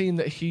give you a team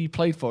that he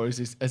played for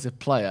as a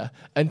player,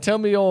 and tell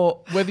me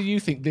whether you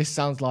think this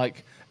sounds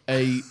like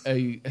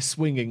a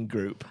swinging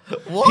group.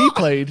 What? He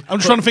played. I'm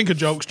just trying to think of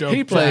jokes, Joe.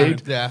 He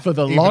played Yeah. for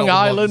the Even Long old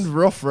Island ones.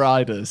 Rough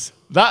Riders.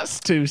 That's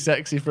too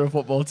sexy for a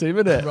football team,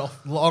 isn't it?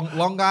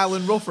 Long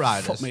Island Rough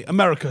Riders. Fuck me.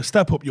 America,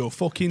 step up your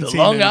fucking The team.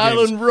 Long in the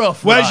Island games.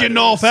 Rough Where's Riders. your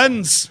North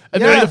Ends?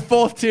 And they're Yeah. in the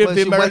fourth tier of Where's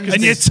the your American.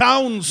 And your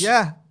towns?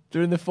 Yeah.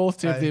 They're in the fourth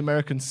tier of the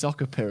American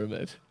soccer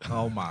pyramid.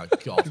 Oh my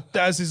god.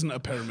 Theirs isn't a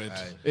pyramid.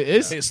 It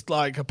is. It's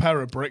like a pair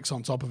of bricks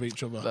on top of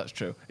each other. That's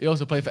true. He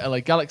also played for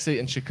LA Galaxy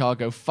and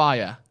Chicago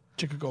Fire.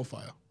 Chicago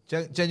Fire.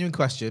 Genuine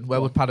question: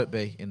 where would Paddock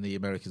be in the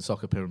American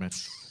soccer pyramid?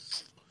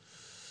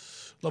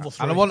 Level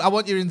 3. And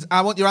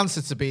I want your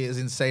answer to be as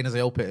insane as I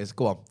hope it is.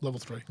 Go on. Level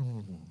 3.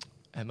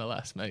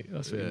 MLS, mate.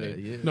 That's what you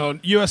mean. No,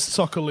 US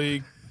Soccer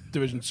League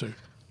Division 2.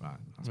 Right,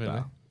 that's Really?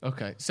 better.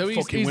 Okay, so he's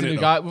Fucking a win it, new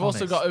though. guy. We've also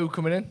Honest. got who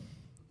coming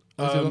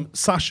in?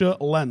 Sasha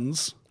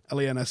Lenz,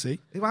 Lense.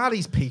 Who are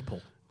these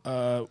people?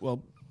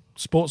 Well,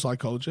 sports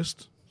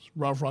psychologist.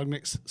 Ralph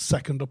Ragnick's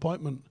second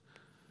appointment.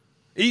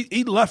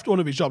 He left one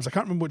of his jobs. I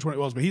can't remember which one it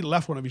was, but he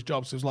left one of his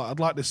jobs. He was like, I'd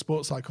like this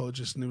sports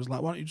psychologist. And he was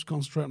like, why don't you just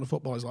concentrate on the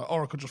football? He's like,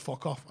 or I could just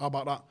fuck off. How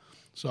about that?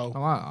 So, I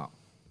like that.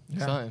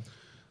 Exciting.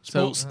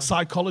 sports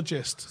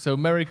psychologist. So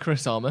Merry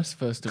Christmas,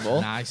 first of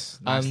all. Nicely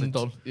and,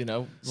 done. You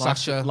know,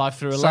 Sasha- life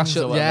through a lens.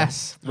 Sasha- or whatever.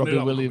 yes. I knew Robbie that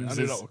would Williams. come in.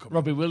 I knew that would come in.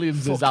 Robbie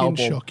Williams' Fucking album.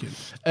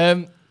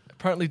 shocking.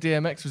 Apparently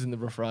DMX was in the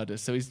Rough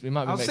Riders, so he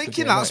might be. I was mixed with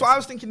thinking that. That's DMX. what I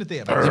was thinking of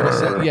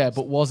DMX. Yeah,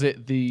 but was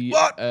it the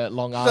What?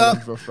 Long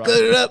Island Rough Riders?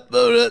 Put it up,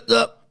 put it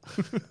up.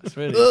 That's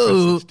really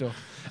Ooh. interesting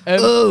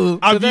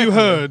stuff. Have you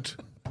heard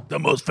the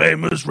most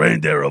famous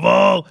reindeer of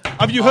all?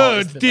 Have you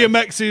heard it's the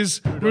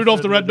DMX's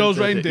Rudolph the Red-Nosed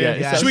Reindeer?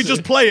 Yeah, Should we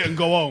just play it and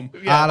go home?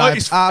 Yeah.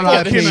 It's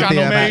R.I.P. fucking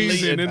DMX.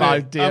 amazing, Deleted isn't by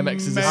it?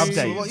 DMX's Amazing.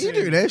 estate. What are you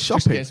doing here? Just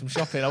Shopping? getting some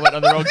shopping. I went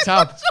on the wrong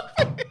tab.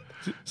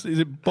 Is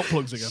it butt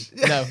plugs again?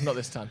 No, not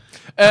this time.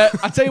 I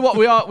tell you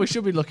what, we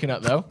should be looking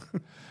at though.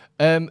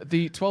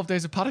 The 12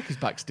 Days of Paddock is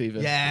back,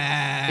 Stephen.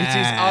 Yeah.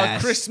 It is our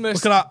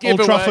Christmas Look at that, Old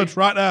giveaway. Trafford,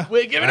 right there.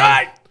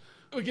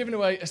 We're giving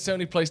away a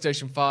Sony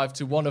PlayStation 5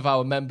 to one of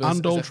our members.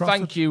 And as Old a Trafford.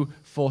 thank you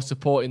for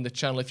supporting the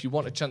channel. If you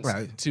want a chance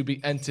Right. to be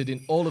entered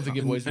in all of the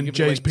giveaways, we're And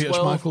giving away Jay's Peter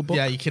 12. Schmeichel book.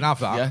 Yeah, you can have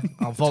that. Yeah.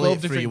 I'll volley 12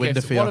 it through different your window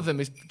gifts. for you. One of them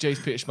is Jay's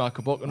Peter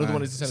Schmeichel book. Another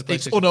one is the Sony PlayStation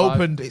It's 5.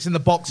 unopened. It's in the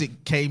box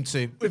it came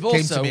to.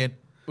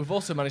 We've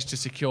also managed to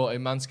secure a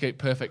Manscaped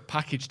Perfect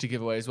package to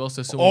give away as well.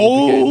 So someone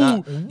will be getting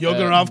Oh, that. you're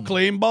going to have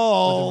clean with a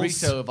balls.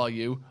 retail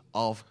value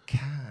of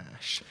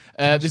cash.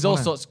 There's all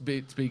sorts to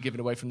be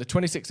given away from the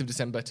 26th of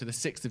December to the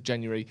 6th of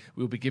January.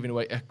 We'll be giving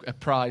away a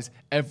prize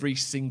every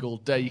single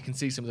day. You can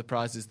see some of the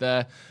prizes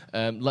there.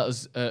 Let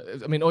us. I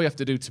mean, all you have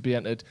to do to be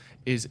entered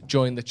is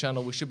join the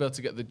channel. We should be able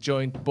to get the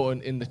join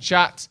button in the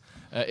chat.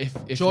 If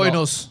Join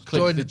not, us. click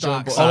Join the the join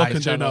dark button All on I side. the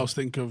can do channel. now is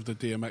think of the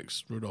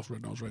DMX Rudolph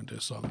Red-Nosed Reindeer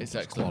song. It's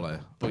excellent.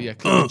 Quality. But yeah,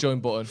 click the join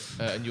button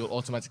and you'll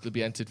automatically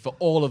be entered for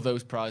all of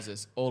those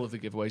prizes, all of the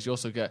giveaways. You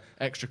also get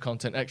extra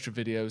content, extra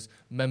videos,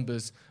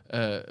 members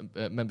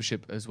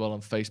membership as well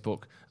on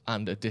Facebook,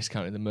 and a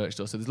discount in the merch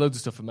store. So there's loads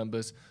of stuff for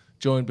members.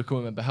 Join, become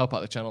a member, help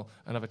out the channel,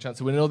 and have a chance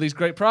of winning all these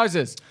great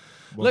prizes.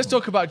 Let's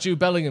talk about Jude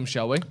Bellingham,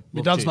 shall we?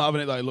 My dad's not having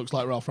it that he looks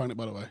like Ralph Rangnick,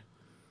 by the way.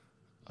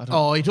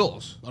 Oh, he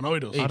does. I know he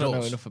does. I don't know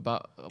does. enough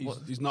about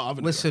He's not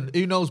having Listen, it.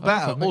 who knows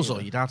better, think us you or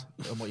know. your dad,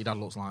 and what your dad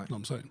looks like? No,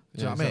 I'm saying.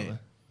 Do you know what I mean?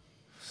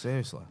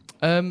 Seriously.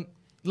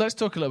 Let's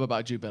talk a little bit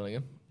about Jude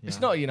Bellingham. It's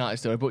not a United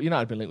story, but United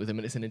have been linked with him,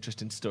 and it's an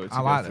interesting story to I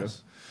go like through.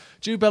 this.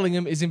 Jude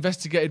Bellingham is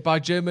investigated by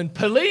German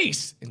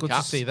police. In Good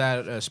caps, to see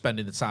they're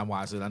spending the time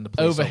wisely and the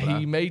police over over there.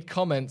 he made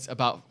comments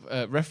about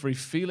referee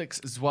Felix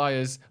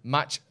Zweier's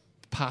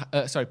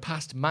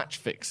past match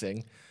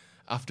fixing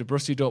after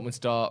Borussia Dortmund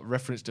star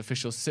referenced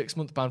official's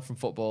 6-month ban from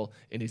football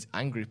in his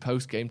angry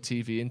post-game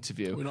TV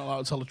interview. We're not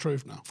allowed to tell the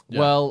truth now.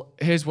 Well,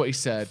 here's what he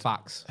said.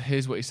 Facts.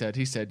 Here's what he said.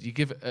 He said, "You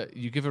give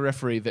a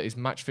referee that is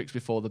match fixed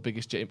before the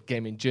biggest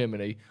game in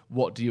Germany.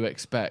 What do you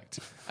expect?"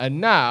 And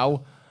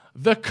now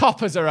the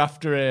coppers are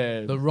after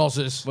him. The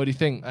Rozzers What do you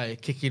think?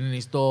 kicking in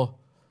his door.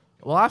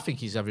 Well, I think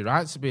he's every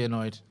right to be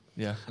annoyed.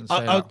 Yeah. And say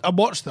I that.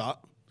 watched that.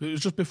 It was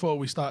just before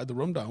we started the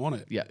rundown,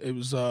 wasn't it? Yeah. It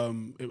was. I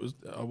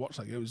watched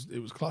that. It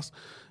was class.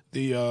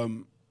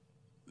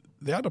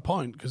 They had a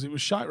point because it was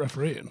shite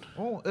refereeing.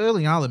 Well,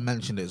 Erling Haaland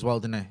mentioned it as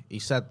well, didn't he? He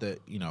said that,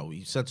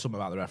 he said something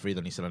about the referee,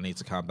 then he said, I need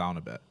to calm down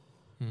a bit.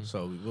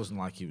 So it wasn't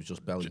like he was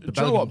just Bellingham. Do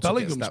you know what? took it a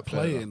Bellingham's step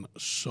further. playing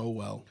so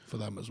well for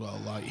them as well.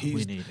 Like We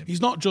need him. he's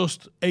not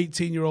just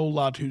 18-year-old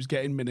lad who's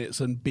getting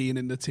minutes and being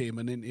in the team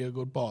and into a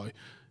good boy.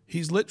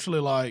 He's literally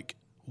like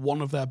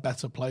one of their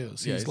better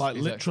players. Yeah, he's he's like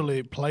exactly.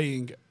 literally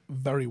playing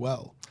very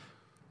well.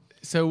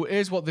 So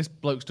here's what this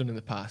bloke's done in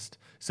the past.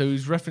 So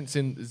he's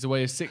referencing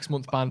Zweier's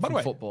 6-month ban By from the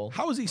way, football.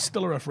 how is he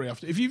still a referee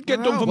after? If you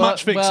get done for Well-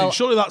 match fixing, well-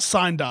 surely that's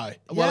sign die.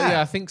 Well, Yeah.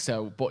 yeah, I think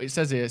so. But it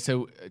says here,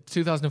 so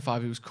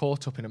 2005, he was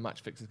caught up in a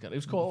match fixing scandal. He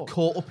was caught up.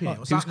 Caught up in it.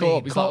 What's He was that caught mean?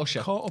 up. He's like Usher.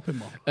 Caught up in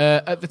one.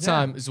 At the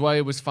time,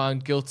 Zweier was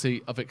found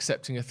guilty of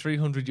accepting a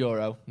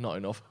 €300, not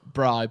enough,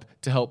 bribe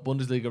to help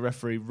Bundesliga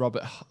referee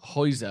Robert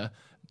Heuser,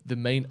 the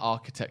main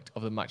architect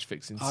of the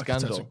match-fixing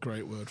Architect's scandal. a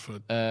great word for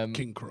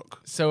King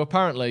Crook. So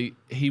apparently,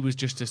 he was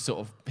just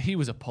he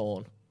was a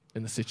pawn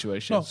in the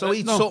situation. No, So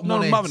he No, took no,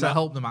 money I'm having to that.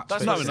 help the match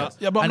That's fixers. not having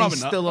that. Yeah, but I'm and not he's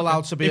having that. still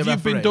allowed to be If a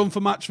you've been referee. done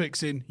for match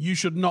fixing, you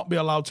should not be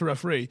allowed to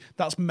referee.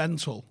 That's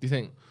mental. Do you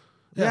think?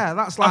 Yeah,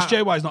 that's like... Ash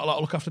JY's not allowed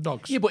to look after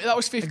dogs. Yeah, but that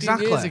was 15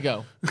 Exactly. years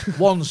ago.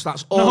 Once,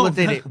 that's all I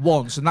did it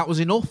once, and that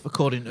was enough,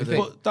 according to the...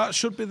 But that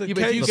should be the Yeah,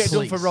 but if case. you get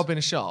done for police. robbing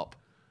a shop,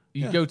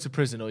 you go to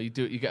prison or you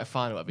get a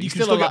fine or whatever. you You're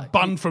can still allowed- get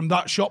banned from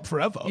that shop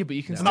forever. Yeah, but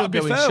you can And still that'd be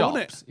go in fair, shops.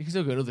 wouldn't it? You can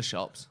still go in other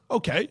shops.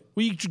 Okay,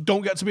 well, you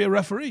don't get to be a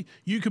referee.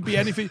 You could be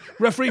anything.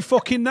 Referee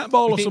fucking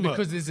netball You or think something.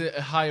 because there's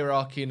a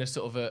hierarchy and a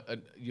sort of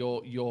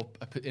you're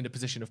in a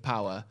position of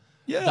power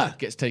that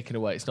gets taken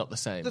away. It's not the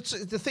same.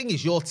 The thing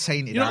is, you're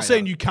tainted. You're not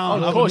saying you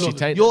can't. Of course you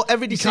taint it.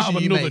 Every decision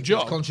you make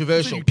is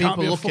controversial. So you can't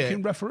People be a look fucking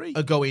at referee.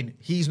 are going,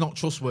 he's not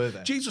trustworthy.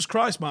 Jesus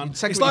Christ, man!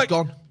 Integrity It's like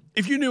gone.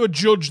 if you knew a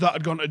judge that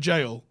had gone to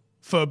jail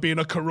for being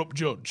a corrupt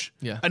judge,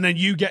 and then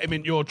you get him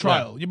in your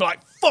trial, you'd be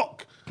like,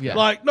 "Fuck!" Yeah.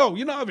 Like, no,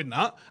 you're not having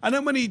that. And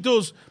then when he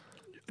does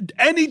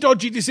any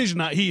dodgy decision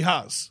that he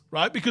has,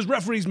 right? Because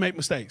referees make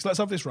mistakes. Let's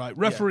have this right.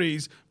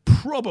 Referees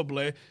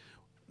probably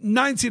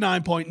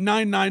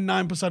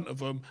 99.999% of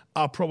them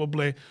are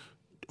probably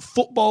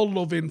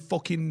football-loving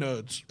fucking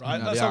nerds,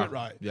 right? Let's have it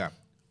right. Yeah.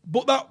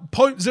 But that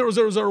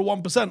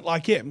 0.0001%,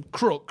 like him,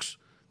 crooks,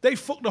 they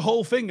fucked the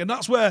whole thing. And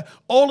that's where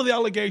all of the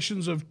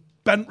allegations of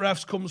bent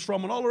refs comes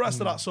from and all the rest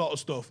of that sort of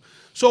stuff.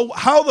 So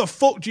how the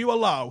fuck do you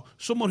allow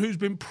someone who's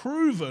been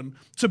proven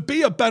to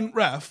be a bent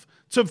ref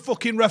to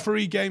fucking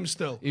referee games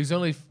still? He was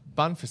only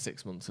banned for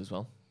 6 months as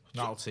well.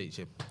 I'll teach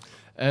him.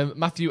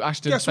 Matthew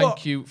Ashton, Guess thank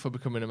what? you for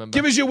becoming a member.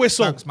 Give us your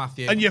whistle. Thanks,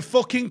 Matthew. And your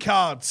fucking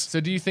cards. So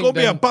do you think Go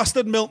be a then-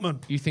 bastard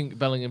milkman. You think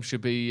Bellingham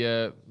should be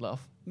let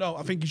off? No,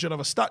 I think you should have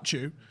a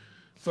statue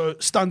for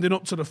standing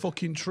up to the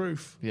fucking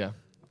truth. Yeah.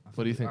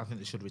 What do you think? I think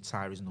they should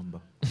retire his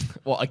number.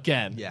 What,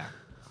 again? Yeah.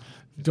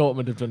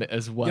 Dortmund have done it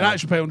as well. United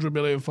should pay 100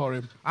 million for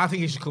him. I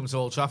think he should come to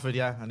Old Trafford,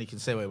 and he can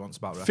say what he wants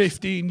about refs.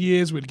 15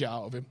 years we'd get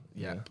out of him.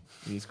 Yeah.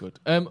 He's good.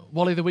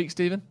 Wally of the week,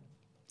 Stephen?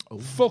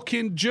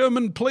 Fucking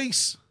German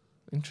police.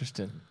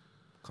 Interesting.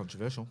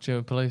 Controversial.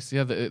 German police.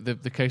 Yeah,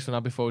 the case will now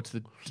be forwarded to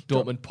the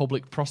Dortmund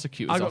public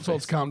prosecutor's I got office.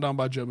 told to calm down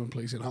by German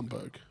police in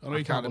Hamburg. I know I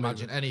you can't can't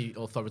imagine any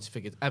authority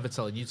figure ever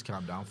telling you to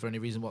calm down for any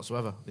reason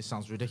whatsoever. This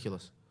sounds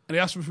ridiculous. And he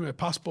asked me for my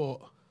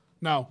passport.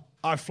 Now,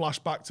 I flash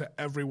back to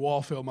every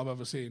war film I've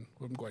ever seen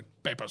with him going,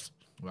 papers.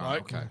 Right?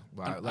 Okay.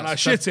 Right. And I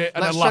shit it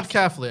and let's then tread laugh.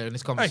 carefully in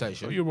this Hey,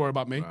 conversation. don't you worry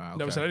about me. Right,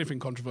 Never okay. said anything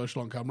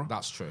controversial on camera.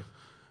 That's true.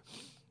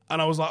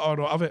 And I was like, oh, I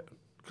don't have it.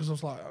 Because I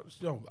was like,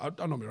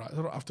 I know me right. I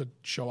don't have to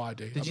show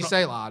ID. Did you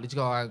say that? Did you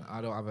go, I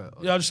don't have it?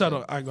 Yeah, I just said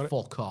I ain't got it.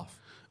 Fuck off.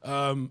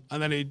 And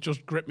then he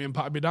just gripped me and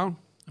patted me down.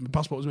 And my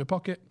passport was in my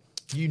pocket.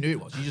 You knew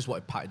it was. You just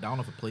wanted patted down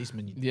off a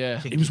policeman. You Yeah.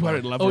 think He was you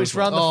wearing were. leather. Oh, it's as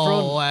well. round the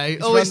front. Oh, wait.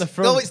 It's Oh, round it's, the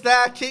front. no, it's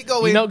there. Keep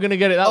going. You're not going to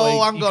get it that way.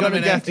 Oh, hang You're on a gonna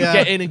minute. have to Yeah.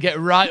 get in and get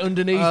right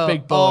underneath,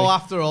 big boy. Oh,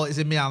 after all, it's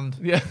in my hand.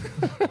 Yeah.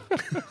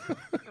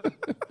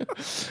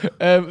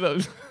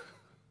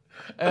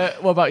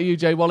 What about you,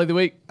 Jay? Wally of the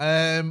week?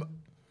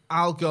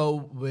 I'll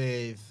go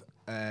with.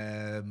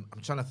 I'm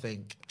trying to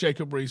think.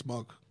 Jacob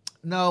Rees-Mogg.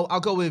 No, I'll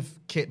go with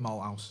Kit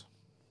Malthouse.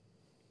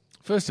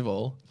 First of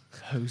all,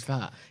 who's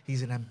that?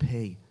 He's an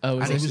MP. Oh,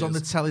 and is he he? was on the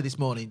telly this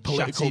morning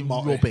Political chatting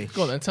motto. rubbish.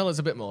 Go on then, tell us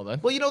a bit more then.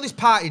 Well, you know this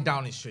party in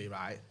Downing Street,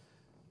 right?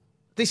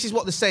 This is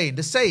what they're saying.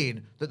 They're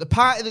saying that the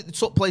party that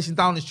took place in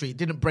Downing Street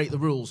didn't break the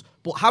rules,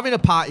 but having a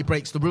party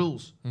breaks the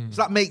rules.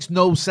 So that makes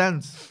no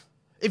sense.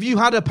 If you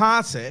had a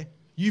party,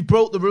 you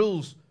broke the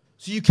rules.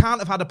 So you can't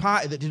have had a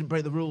party that didn't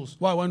break the rules.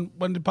 Why?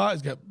 When did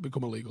parties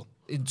become illegal?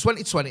 In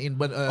 2020,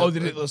 when they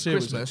did it last year,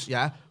 was Christmas,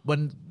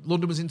 when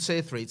London was in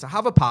tier 3, to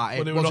have a party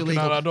When they were was knocking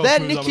illegal. on our doors, They're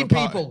we was having nicking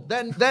a party. people.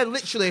 They're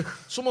literally,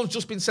 someone's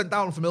just been sent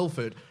down from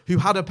Ilford who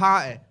had a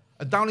party,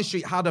 and Downing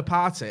Street had a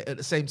party at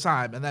the same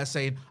time, and they're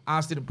saying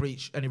ours didn't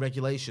breach any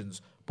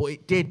regulations, but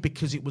it did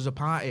because it was a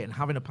party, and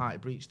having a party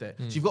breached it.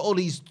 So you've got all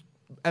these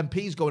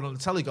MPs going on the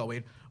telly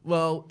going,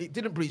 well, it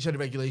didn't breach any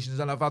regulations,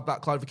 and I've had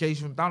that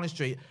clarification from Downing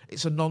Street.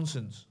 It's a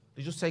nonsense.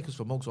 They just take us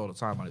for mugs all the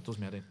time, man. It does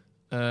me head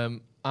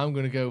in. I'm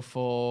going to go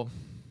for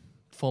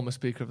former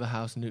Speaker of the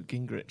House, Newt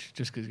Gingrich,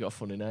 just because he's got a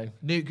funny name.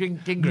 Newt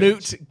Gingrich.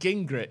 Newt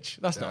Gingrich.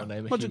 That's not a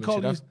name. What do you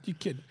call you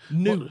kid?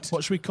 Newt.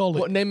 What should we call it?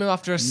 What, name him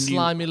after a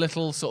slimy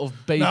little sort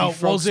of baby Now,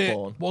 frog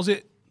spawn?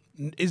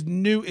 Is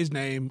Newt his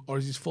name or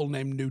is his full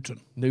name Newton?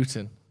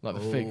 Newton, like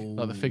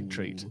the fig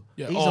treat.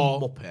 Yeah, He's or- a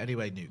muppet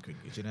anyway, Newt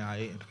Gingrich. You know, I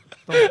hate him.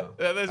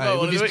 there's not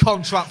one with of his the-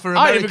 contract for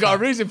I America. ain't even got a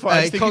reason for it.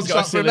 I just think he's got a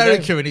contract for silly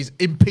America, name. and he's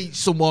impeached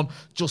someone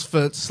just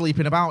for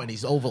sleeping about in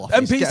his Oval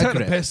Office. MPs Get a take the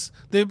grip. piss.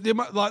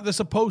 They're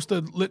supposed to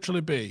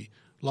literally be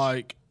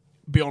like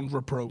beyond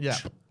reproach. Yeah.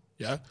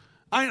 Yeah.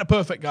 I ain't a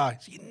perfect guy.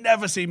 So you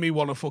never see me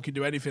want to fucking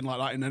do anything like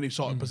that in any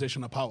sort of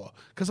position of power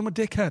because I'm a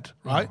dickhead,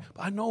 right?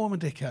 But I know I'm a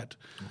dickhead.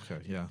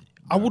 Okay, yeah.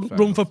 I wouldn't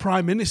run for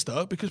prime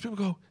minister because people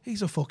go,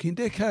 he's a fucking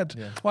dickhead.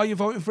 Why are you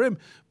voting for him?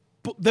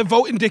 But they're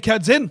voting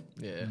dickheads in.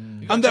 Yeah.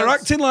 And they're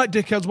acting like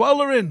dickheads while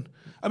they're in.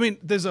 I mean,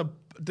 there's a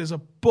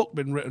book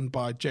been written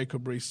by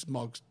Jacob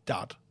Rees-Mogg's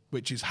dad,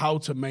 which is how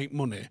to make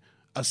money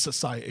as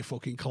society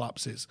fucking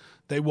collapses.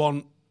 They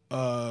want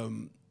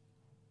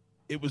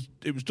it was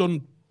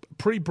done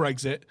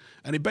pre-Brexit,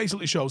 and it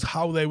basically shows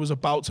how they was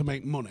about to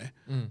make money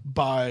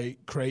by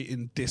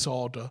creating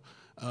disorder.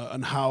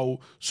 And how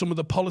some of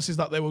the policies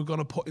that they were going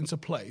to put into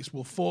place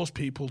will force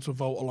people to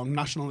vote along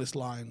nationalist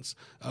lines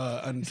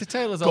and It's a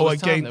tale as go old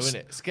as time, though, against isn't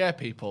it? Scare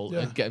people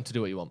and get them to do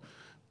what you want.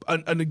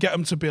 and get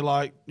them to be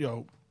like,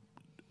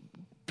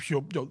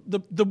 pure.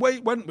 The way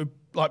it went with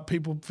like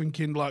people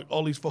thinking like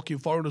all these fucking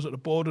foreigners at the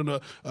border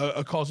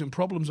are causing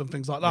problems and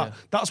things like that. Yeah.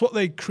 That's what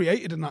they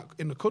created in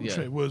the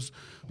country Yeah.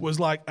 was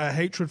like a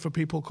hatred for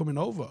people coming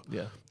over.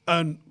 Yeah.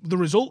 And the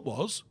result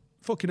was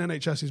fucking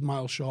NHS is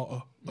miles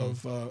shorter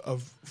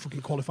of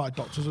fucking qualified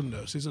doctors and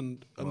nurses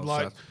and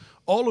like said.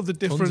 all of the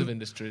different Tons of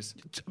industries.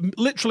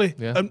 literally.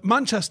 Yeah. And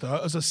Manchester,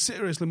 as a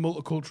seriously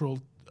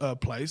multicultural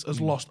place, has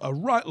lost a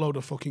right load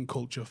of fucking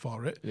culture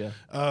for it. Yeah.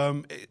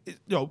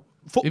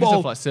 Football,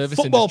 stuff like service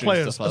football industry and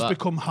players stuff like has that.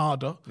 become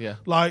harder. Yeah.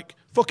 Like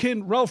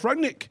fucking Ralph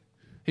Rangnick.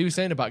 He was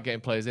saying about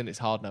getting players in. It's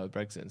hard now with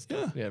Brexit and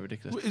stuff. Yeah. Yeah,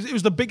 ridiculous. It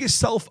was the biggest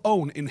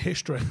self-own in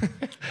history.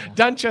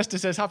 Dan Chester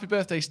says, happy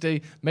birthday,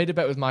 Steve. Made a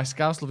bet with my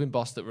Scouse-loving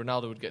boss that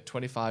Ronaldo would get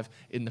 25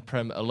 in the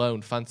Prem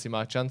alone. Fancy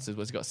my chances.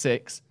 Where's he got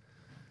 6?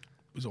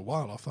 It was a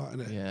while off that,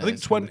 isn't it? Yeah, I think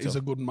it's gonna be 20 is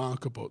tough. a good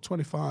marker, but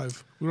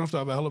 25, we're going to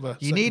have a hell of a...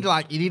 You need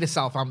a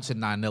Southampton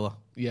 9-0.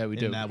 Yeah, we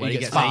do. in there He where he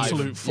gets gets 5.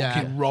 absolute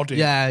fucking rodding.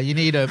 Yeah, you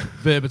need a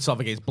Berbatov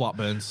against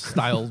Blackburn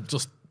style,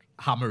 just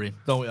hammering,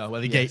 don't you? Where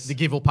they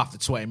give up after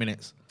 20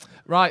 minutes.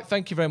 Right,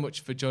 thank you very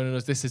much for joining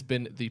us. This has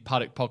been the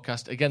Paddock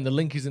Podcast. Again, the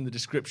link is in the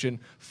description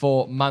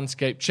for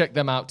Manscaped. Check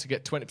them out to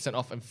get 20%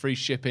 off and free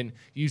shipping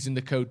using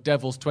the code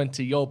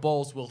DEVILS20. Your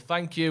balls will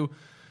thank you.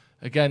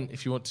 Again,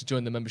 if you want to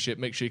join the membership,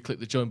 make sure you click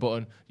the join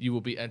button. You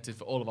will be entered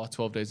for all of our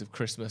 12 days of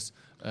Christmas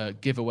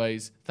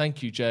giveaways.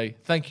 Thank you, Jay.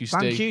 Thank you,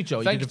 Steve. Thank you, Joe.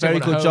 You Thank did a to very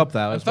everyone at good home. job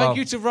there And as thank well.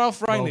 you to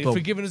Ralph Well Rangnick done. for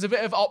giving us a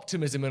bit of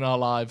optimism in our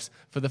lives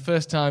for the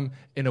first time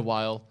in a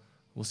while.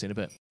 We'll see you in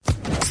a bit.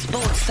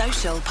 Sports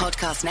Social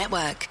Podcast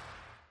Network.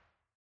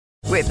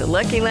 With the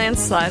Lucky Land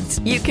Slots,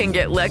 you can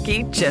get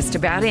lucky just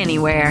about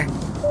anywhere.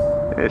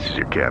 This is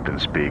your captain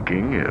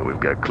speaking. We've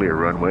got clear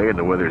runway and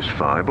the weather's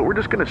fine, but we're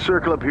just going to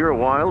circle up here a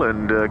while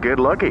and get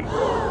lucky.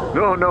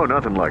 No,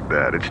 nothing like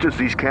that. It's just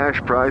these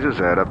cash prizes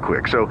add up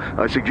quick. So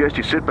I suggest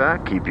you sit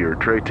back, keep your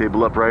tray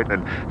table upright,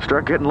 and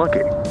start getting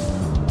lucky.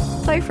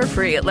 Play for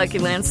free at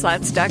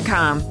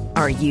LuckyLandSlots.com.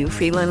 Are you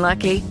feeling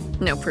lucky?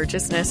 No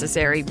purchase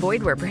necessary.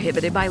 Void where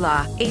prohibited by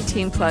law.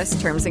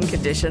 18+ terms and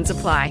conditions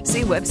apply.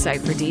 See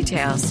website for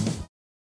details.